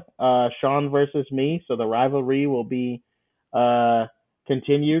trivia, Sean versus me. So the rivalry will be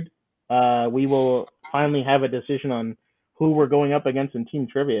continued. We will finally have a decision on who we're going up against in team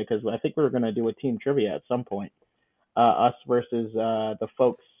trivia, because I think we're going to do a team trivia at some point. Us versus the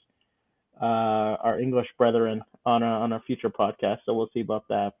folks, our English brethren, on a future podcast. So we'll see about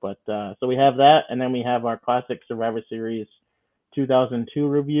that. But so we have that, and then we have our classic Survivor Series 2002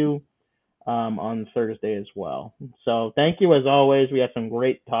 review on Thursday as well. So thank you as always. We had some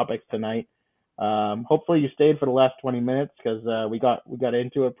great topics tonight. Hopefully you stayed for the last 20 minutes, because we got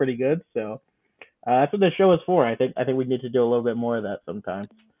into it pretty good. So that's what this show is for. I think we need to do a little bit more of that sometimes.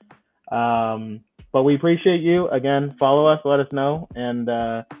 But we appreciate you. Again, follow us, let us know, and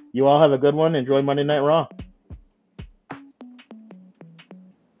you all have a good one. Enjoy Monday Night Raw.